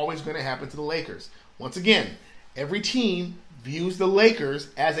 That's always going to happen to the Lakers. Once again, every team views the Lakers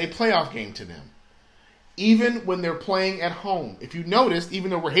as a playoff game to them, even when they're playing at home. If you noticed,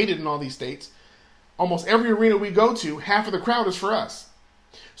 even though we're hated in all these states, almost every arena we go to, half of the crowd is for us.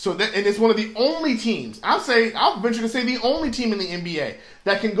 So that, and it's one of the only teams, I'll venture to say the only team in the NBA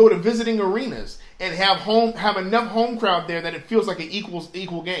that can go to visiting arenas and have enough home crowd there that it feels like an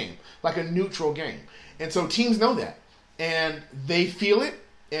equal game, like a neutral game. And so teams know that, and they feel it,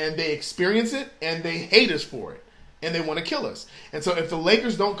 and they experience it, and they hate us for it, and they want to kill us. And so if the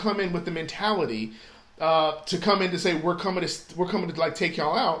Lakers don't come in with the mentality to come in to say we're coming to like take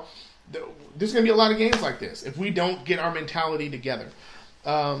y'all out, there's going to be a lot of games like this if we don't get our mentality together.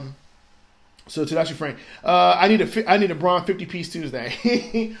 So Tadashi Frank, I need a Bron 50-piece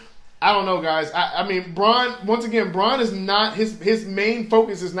Tuesday. I don't know, guys. I mean, Bron, once again, Bron is not, his main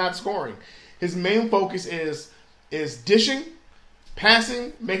focus is not scoring. His main focus is dishing,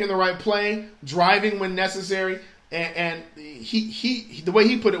 passing, making the right play, driving when necessary, and he the way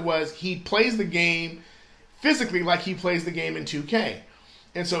he put it was he plays the game physically like he plays the game in 2K.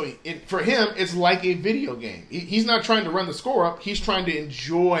 And so for him, it's like a video game. He's not trying to run the score up. He's trying to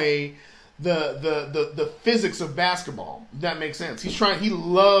enjoy the physics of basketball. If that makes sense. He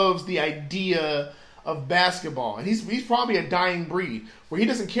loves the idea of basketball, and he's probably a dying breed where he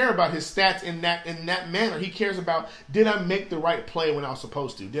doesn't care about his stats in that manner. He cares about, did I make the right play when I was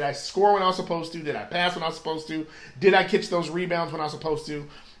supposed to? Did I score when I was supposed to? Did I pass when I was supposed to? Did I catch those rebounds when I was supposed to?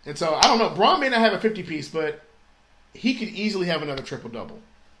 And so I don't know. Bron may not have a 50-piece, but he could easily have another triple-double.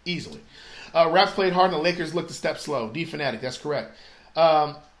 Easily. Raps played hard and the Lakers looked a step slow. D Fanatic, that's correct.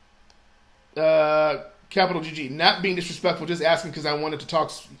 Capital GG, not being disrespectful, just asking because I wanted to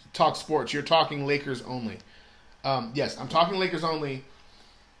talk sports. You're talking Lakers only. Yes, I'm talking Lakers only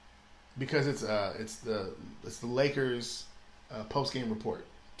because it's the Lakers post-game report.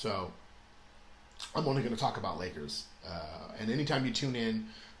 So I'm only going to talk about Lakers. And anytime you tune in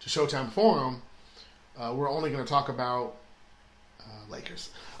to Showtime Forum, we're only going to talk about Lakers.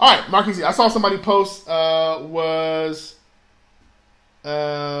 All right, Marquis, I saw somebody post, was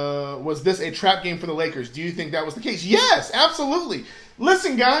this a trap game for the Lakers? Do you think that was the case? Yes, absolutely.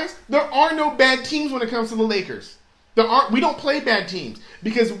 Listen, guys, there are no bad teams when it comes to the Lakers. We don't play bad teams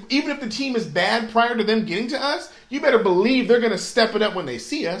because even if the team is bad prior to them getting to us, you better believe they're going to step it up when they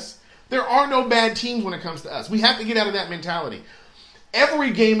see us. There are no bad teams when it comes to us. We have to get out of that mentality.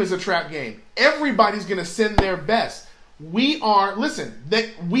 Every game is a trap game. Everybody's going to send their best. We are on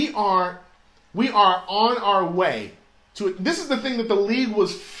our way to it. This is the thing that the league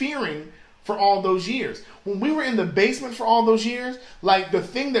was fearing for all those years. When we were in the basement for all those years, like the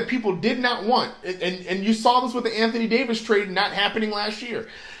thing that people did not want, and you saw this with the Anthony Davis trade not happening last year.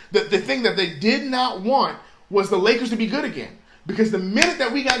 The thing that they did not want was the Lakers to be good again. Because the minute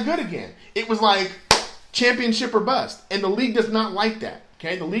that we got good again, it was like championship or bust. And the league does not like that.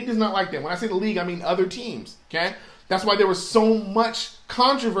 Okay? The league does not like that. When I say the league, I mean other teams. Okay? That's why there was so much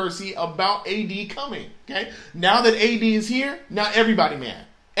controversy about AD coming. Okay? Now that AD is here, now everybody mad.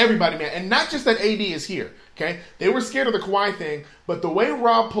 Everybody mad. And not just that AD is here. Okay? They were scared of the Kawhi thing, but the way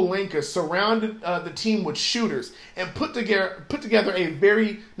Rob Pelinka surrounded the team with shooters and put together a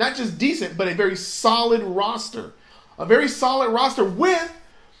very, not just decent, but a very solid roster. A very solid roster with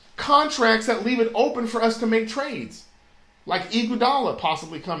contracts that leave it open for us to make trades. Like Iguodala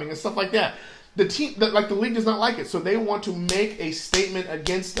possibly coming and stuff like that. The league does not like it, so they want to make a statement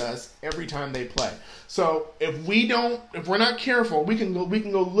against us every time they play. So if we're not careful, we can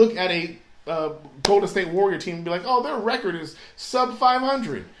go look at a Golden State Warrior team and be like, oh, their record is sub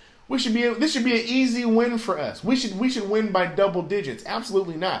 500. This should be an easy win for us. We should win by double digits.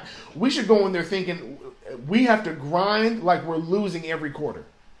 Absolutely not. We should go in there thinking we have to grind like we're losing every quarter,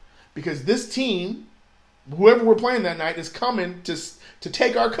 because this team, whoever we're playing that night, is coming to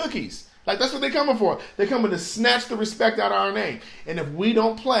take our cookies. Like, that's what they're coming for. They're coming to snatch the respect out of our name. And if we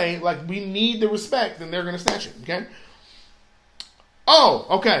don't play like we need the respect, then they're going to snatch it. Okay. Oh,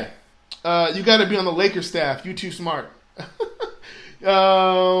 okay. You got to be on the Lakers staff. You too smart.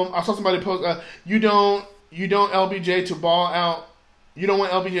 I saw somebody post. You don't LBJ to ball out. You don't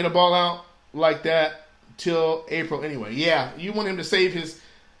want LBJ to ball out like that till April anyway. Yeah, you want him to save his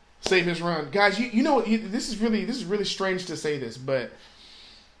run, guys. You know this is really strange to say this, but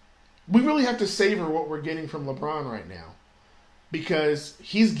we really have to savor what we're getting from LeBron right now, because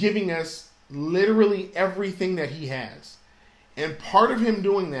he's giving us literally everything that he has, and part of him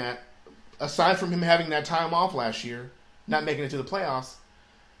doing that, aside from him having that time off last year, not making it to the playoffs,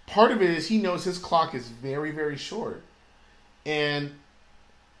 part of it is he knows his clock is very, very short. And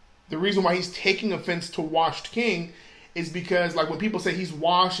the reason why he's taking offense to washed king is because, like, when people say he's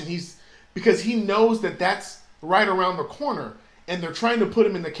washed, and because he knows that that's right around the corner, and they're trying to put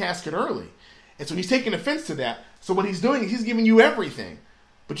him in the casket early. And so he's taking offense to that. So what he's doing is he's giving you everything.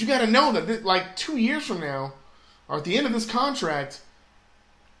 But you got to know that, like, 2 years from now, or at the end of this contract,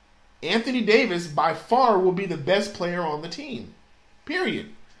 Anthony Davis by far will be the best player on the team.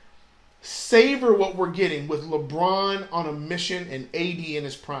 Period. Savor what we're getting with LeBron on a mission and AD in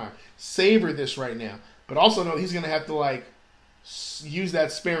his prime. Savor this right now. But also know he's going to have to, like, use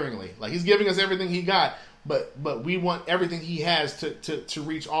that sparingly. Like, he's giving us everything he got, but we want everything he has to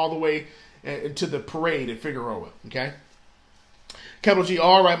reach all the way to the parade at Figueroa. Okay? Capital G,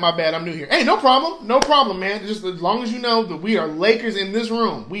 all right, my bad, I'm new here. Hey, no problem, man. Just as long as you know that we are Lakers in this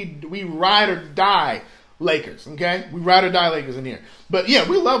room. We ride or die Lakers, okay? We ride or die Lakers in here. But yeah,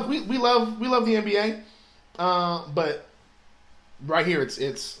 we love the NBA. But right here,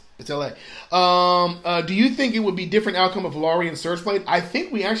 it's LA. Do you think it would be different outcome if Lowry and Serge played? I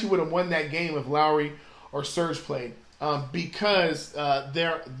think we actually would have won that game if Lowry or Serge played, because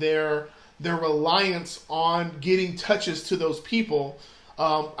their reliance on getting touches to those people,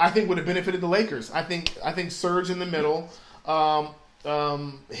 I think would have benefited the Lakers. I think Serge in the middle,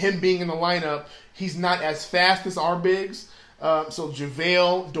 him being in the lineup, he's not as fast as our bigs. So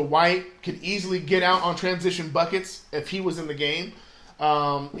JaVale, Dwight could easily get out on transition buckets if he was in the game.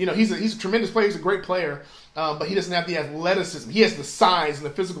 He's a tremendous player. He's a great player, but he doesn't have the athleticism. He has the size and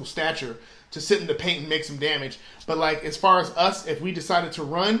the physical stature to sit in the paint and make some damage. But, like, as far as us, if we decided to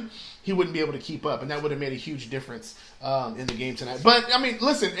run, he wouldn't be able to keep up, and that would have made a huge difference in the game tonight. But, I mean,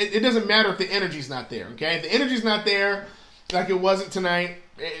 listen, it doesn't matter if the energy's not there, okay? If the energy's not there, like it wasn't tonight,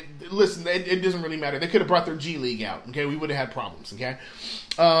 it doesn't really matter. They could have brought their G League out, okay? We would have had problems, okay?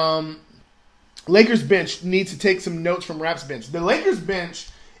 Lakers bench needs to take some notes from Raps bench. The Lakers bench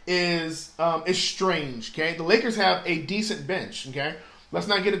is strange, okay? The Lakers have a decent bench, okay? Let's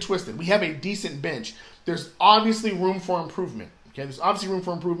not get it twisted. We have a decent bench. There's obviously room for improvement, okay? There's obviously room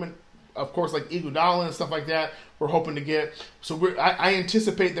for improvement. Of course, like Iguodala and stuff like that, we're hoping to get. So I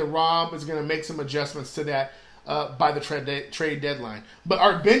anticipate that Rob is going to make some adjustments to that by the trade deadline. But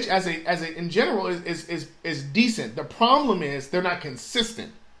our bench as a in general is decent. The problem is they're not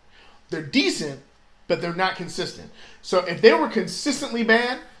consistent. They're decent, but they're not consistent. So if they were consistently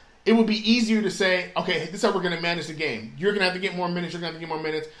bad, it would be easier to say, okay, this is how we're going to manage the game. You're going to have to get more minutes. You're going to have to get more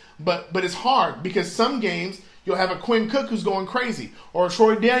minutes. But it's hard because some games you'll have a Quinn Cook who's going crazy, or a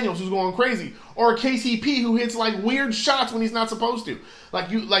Troy Daniels who's going crazy, or a KCP who hits like weird shots when he's not supposed to.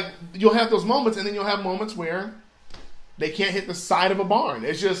 You'll have those moments, and then you'll have moments where they can't hit the side of a barn.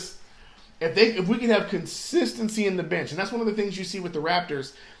 It's just if we can have consistency in the bench, and that's one of the things you see with the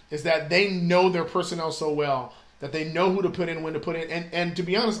Raptors is that they know their personnel so well that they know who to put in, when to put in. And to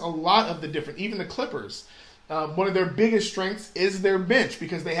be honest, a lot of the different, even the Clippers, one of their biggest strengths is their bench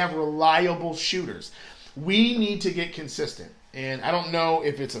because they have reliable shooters. We need to get consistent. And I don't know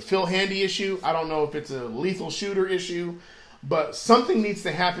if it's a Phil Handy issue. I don't know if it's a lethal shooter issue. But something needs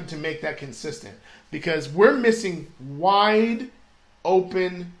to happen to make that consistent because we're missing wide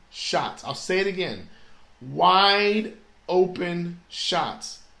open shots. I'll say it again. Wide open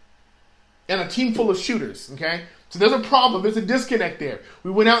shots. And a team full of shooters, okay? So there's a problem. There's a disconnect there.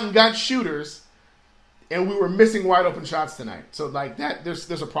 We went out and got shooters, and we were missing wide open shots tonight. So like that,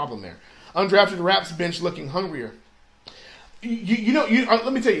 there's a problem there. Undrafted Raps bench looking hungrier.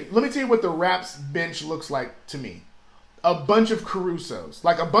 Let me tell you what the Raps bench looks like to me. A bunch of Carusos,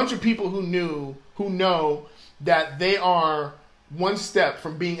 like a bunch of people who know that they are one step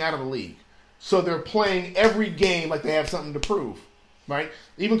from being out of the league. So they're playing every game like they have something to prove. right?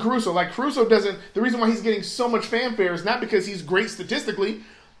 Even Caruso. Like, Caruso doesn't... The reason why he's getting so much fanfare is not because he's great statistically.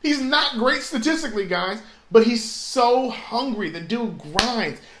 He's not great statistically, guys, but he's so hungry. The dude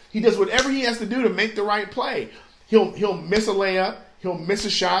grinds. He does whatever he has to do to make the right play. He'll miss a layup. He'll miss a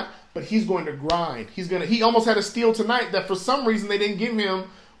shot, but he's going to grind. He almost had a steal tonight that for some reason they didn't give him,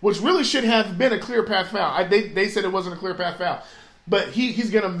 which really should have been a clear path foul. They said it wasn't a clear path foul. But he's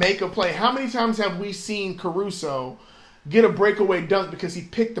going to make a play. How many times have we seen Caruso get a breakaway dunk because he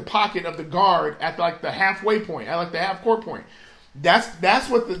picked the pocket of the guard at like the halfway point, at like the half court point? That's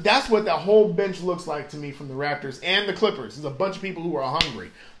what the whole bench looks like to me from the Raptors and the Clippers. There's a bunch of people who are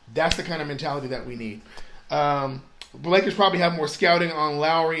hungry. That's the kind of mentality that we need. The Lakers probably have more scouting on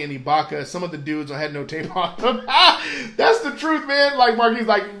Lowry and Ibaka. Some of the dudes had no tape on them. That's the truth, man. Like Marquis,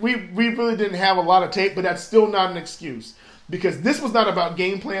 like we really didn't have a lot of tape, but that's still not an excuse. Because this was not about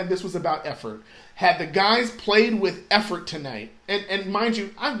game plan, this was about effort. Had the guys played with effort tonight, and mind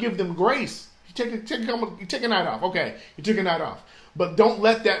you, I give them grace. You take a night off. Okay, you took a night off. But don't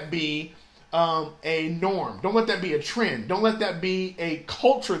let that be a norm. Don't let that be a trend. Don't let that be a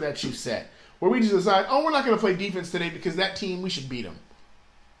culture that you set. Where we just decide, oh, we're not going to play defense today because that team, we should beat them.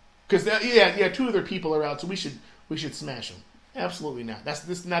 Because, two of their people are out, so we should smash them. Absolutely not. This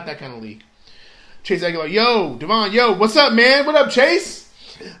is not that kind of league. Chase Aguilar, yo, Devon, yo, what's up, man? What up, Chase?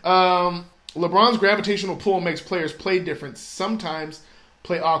 LeBron's gravitational pull makes players play different, sometimes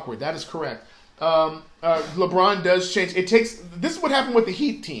play awkward. That is correct. LeBron does change. This is what happened with the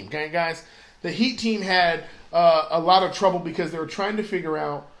Heat team, okay, guys? The Heat team had a lot of trouble because they were trying to figure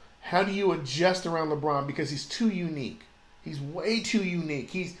out how do you adjust around LeBron because he's too unique. He's way too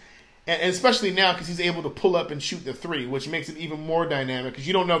unique. And especially now because he's able to pull up and shoot the three, which makes it even more dynamic because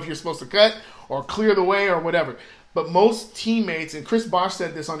you don't know if you're supposed to cut or clear the way or whatever. But most teammates, and Chris Bosh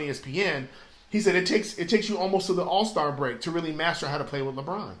said this on ESPN, he said it takes you almost to the All-Star break to really master how to play with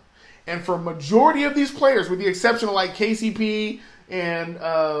LeBron. And for a majority of these players, with the exception of like KCP and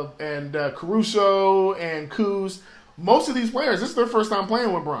Caruso and Kuz, most of these players, this is their first time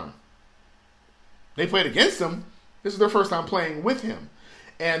playing with LeBron. They played against him. This is their first time playing with him.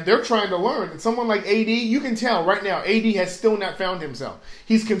 And they're trying to learn. And someone like AD, you can tell right now, AD has still not found himself.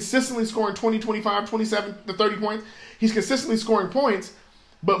 He's consistently scoring 20, 25, 27 to 30 points. He's consistently scoring points,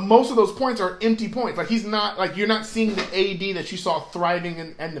 but most of those points are empty points. Like he's not, like you're not seeing the AD that you saw thriving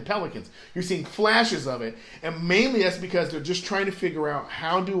in the Pelicans. You're seeing flashes of it. And mainly that's because they're just trying to figure out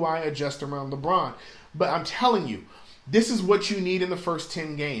how do I adjust around LeBron. But I'm telling you, this is what you need in the first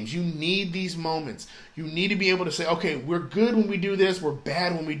 10 games. You need these moments. You need to be able to say, okay, we're good when we do this. We're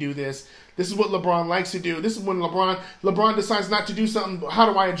bad when we do this. This is what LeBron likes to do. This is when LeBron decides not to do something.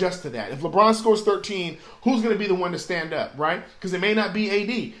 How do I adjust to that? If LeBron scores 13, who's going to be the one to stand up, right? Because it may not be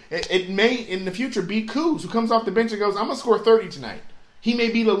AD. It may, in the future, be Kuz, who comes off the bench and goes, I'm going to score 30 tonight. He may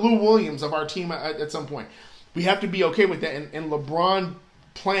be the Lou Williams of our team at some point. We have to be okay with that. And LeBron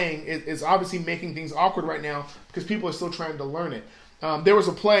playing is obviously making things awkward right now because people are still trying to learn it. There was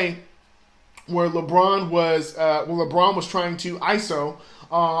a play where LeBron was trying to ISO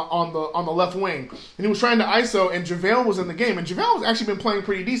on the left wing, and he was trying to ISO, and JaVale was in the game, and JaVale has actually been playing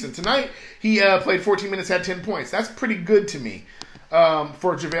pretty decent tonight. He played 14 minutes, had 10 points. That's pretty good to me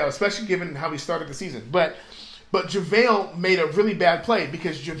for JaVale, especially given how he started the season. But JaVale made a really bad play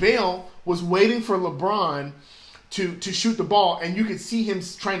because JaVale was waiting for LeBron to shoot the ball, and you could see him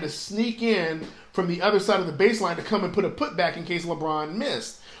trying to sneak in from the other side of the baseline to come and put a putback in case LeBron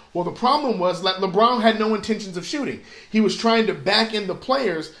missed. Well, the problem was that LeBron had no intentions of shooting. He was trying to back in the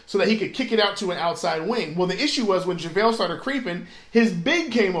players so that he could kick it out to an outside wing. Well, the issue was when JaVale started creeping, his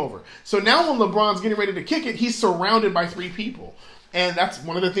big came over. So now when LeBron's getting ready to kick it, he's surrounded by three people. And that's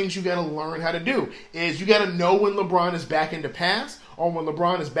one of the things you got to learn how to do, is you got to know when LeBron is back into pass, or when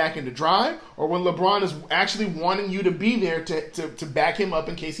LeBron is back into drive, or when LeBron is actually wanting you to be there to back him up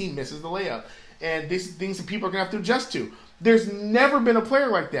in case he misses the layup. And these things that people are going to have to adjust to. There's never been a player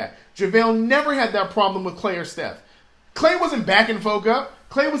like that. JaVale never had that problem with Klay or Steph. Klay wasn't backing folk up.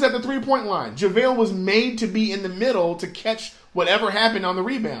 Klay was at the three-point line. JaVale was made to be in the middle to catch whatever happened on the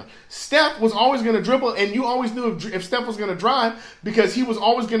rebound. Steph was always going to dribble, and you always knew if Steph was going to drive because he was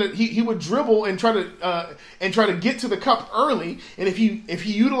always going to he would dribble and try to get to the cup early. And if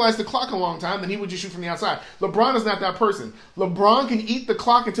he utilized the clock a long time, then he would just shoot from the outside. LeBron is not that person. LeBron can eat the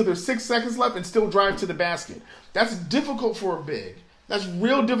clock until there's 6 seconds left and still drive to the basket. That's difficult for a big. That's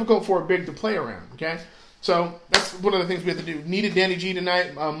real difficult for a big to play around. Okay. So that's one of the things we have to do. Needed Danny G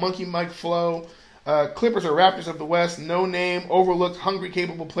tonight. Monkey Mike Flo. Clippers are Raptors of the West. No name, overlooked, hungry,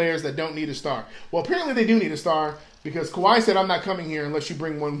 capable players that don't need a star. Well, apparently they do need a star because Kawhi said, I'm not coming here unless you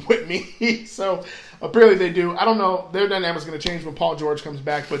bring one with me. So apparently they do. I don't know. Their dynamic's going to change when Paul George comes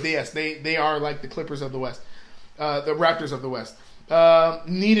back. But yes, they are like the Clippers of the West. The Raptors of the West.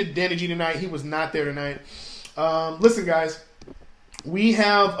 Needed Danny G tonight. He was not there tonight. Listen, guys. We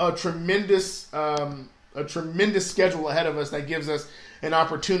have a tremendous schedule ahead of us that gives us an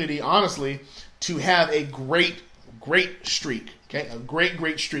opportunity, honestly, to have a great streak. Okay, a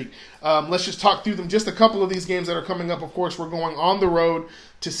great streak. Let's just talk through them. Just a couple of these games that are coming up. Of course, we're going on the road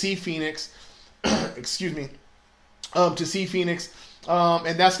to see Phoenix. Excuse me. To see Phoenix.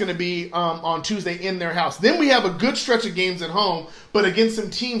 And that's going to be on Tuesday in their house. Then we have a good stretch of games at home, but against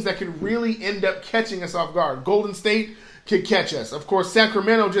some teams that could really end up catching us off guard. Golden State could catch us. Of course,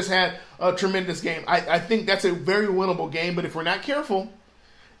 Sacramento just had a tremendous game. I think that's a very winnable game, but if we're not careful,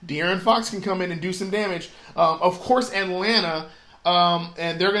 De'Aaron Fox can come in and do some damage. Of course, Atlanta,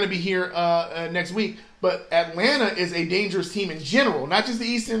 and they're going to be here next week, but Atlanta is a dangerous team in general, not just the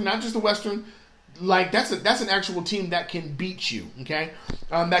Eastern, not just the Western. Like, that's an actual team that can beat you, okay?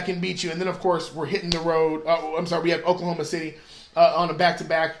 That can beat you. And then, of course, we're hitting the road. We have Oklahoma City on a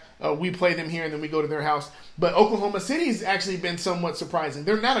back-to-back. We play them here, and then we go to their house. But Oklahoma City's actually been somewhat surprising.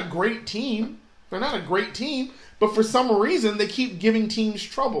 They're not a great team. But for some reason, they keep giving teams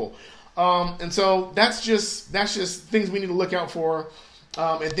trouble. And so that's just things we need to look out for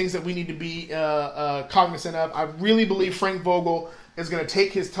and things that we need to be cognizant of. I really believe Frank Vogel is going to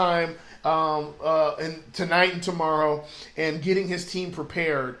take his time and tonight and tomorrow and getting his team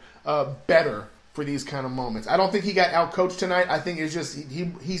prepared better for these kind of moments. I don't think he got out-coached tonight. I think it's just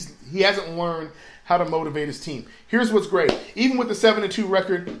he hasn't learned how to motivate his team. Here's what's great. Even with the 7-2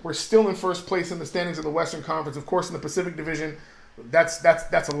 record, we're still in first place in the standings of the Western Conference. Of course, in the Pacific Division, that's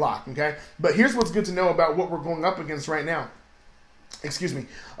a lot, okay? But here's what's good to know about what we're going up against right now. Excuse me.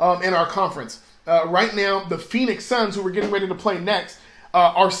 In our conference. Right now, the Phoenix Suns, who we're getting ready to play next,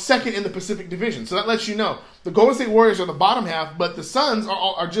 are second in the Pacific Division. So that lets you know. The Golden State Warriors are the bottom half, but the Suns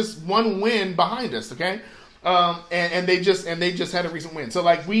are just one win behind us, okay? And they just had a recent win. So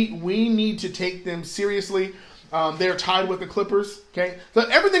like we need to take them seriously. They're tied with the Clippers, okay? So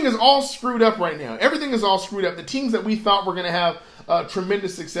everything is all screwed up right now. Everything is all screwed up. The teams that we thought were going to have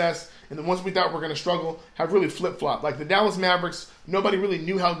tremendous success and the ones we thought were going to struggle have really flip-flopped. Like the Dallas Mavericks, nobody really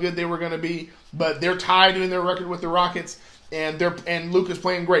knew how good they were going to be, but they're tied in their record with the Rockets. And Luka's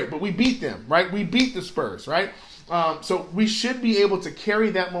playing great, but we beat them, right? We beat the Spurs, right? So we should be able to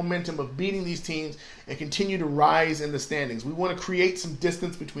carry that momentum of beating these teams and continue to rise in the standings. We want to create some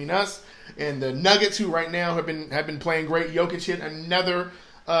distance between us and the Nuggets, who right now have been playing great. Jokic hit another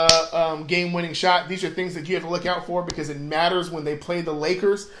game-winning shot. These are things that you have to look out for because it matters when they play the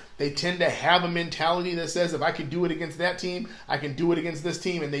Lakers. They tend to have a mentality that says, if I can do it against that team, I can do it against this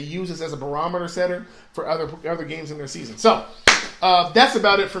team, and they use this as a barometer setter for other games in their season. So that's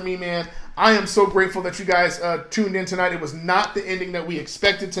about it for me, man. I am so grateful that you guys tuned in tonight. It was not the ending that we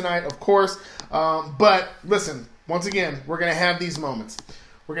expected tonight, of course. But listen, once again, we're going to have these moments.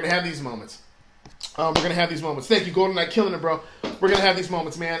 We're going to have these moments. Thank you, Golden Knight, killing it, bro. We're going to have these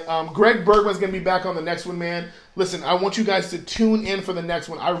moments, man. Greg Bergman's going to be back on the next one, man. Listen, I want you guys to tune in for the next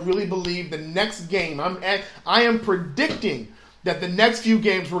one. I really believe the next game, I am predicting that the next few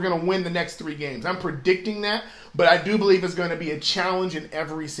games we're going to win the next 3 games. I'm predicting that, but I do believe it's going to be a challenge in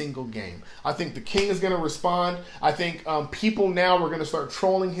every single game. I think the King is going to respond. I think people now are going to start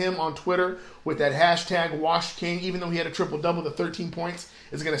trolling him on Twitter with that hashtag #WashKing. Even though he had a triple-double, the 13 points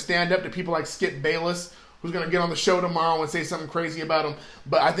is going to stand up to people like Skip Bayless, who's going to get on the show tomorrow and say something crazy about him.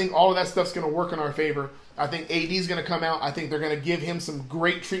 But I think all of that stuff's going to work in our favor. I think AD's going to come out. I think they're going to give him some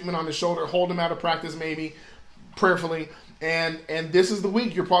great treatment on the shoulder, hold him out of practice maybe, prayerfully. And this is the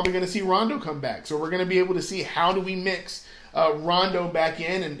week you're probably going to see Rondo come back. So we're going to be able to see how do we mix Rondo back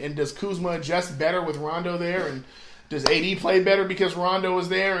in, and does Kuzma adjust better with Rondo there, and does AD play better because Rondo is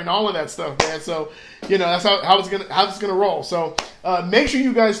there, and all of that stuff, man. So, that's how it's gonna roll. So make sure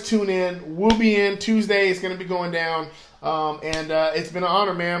you guys tune in. We'll be in Tuesday. It's gonna be going down, and it's been an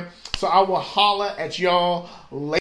honor, man. So I will holla at y'all later.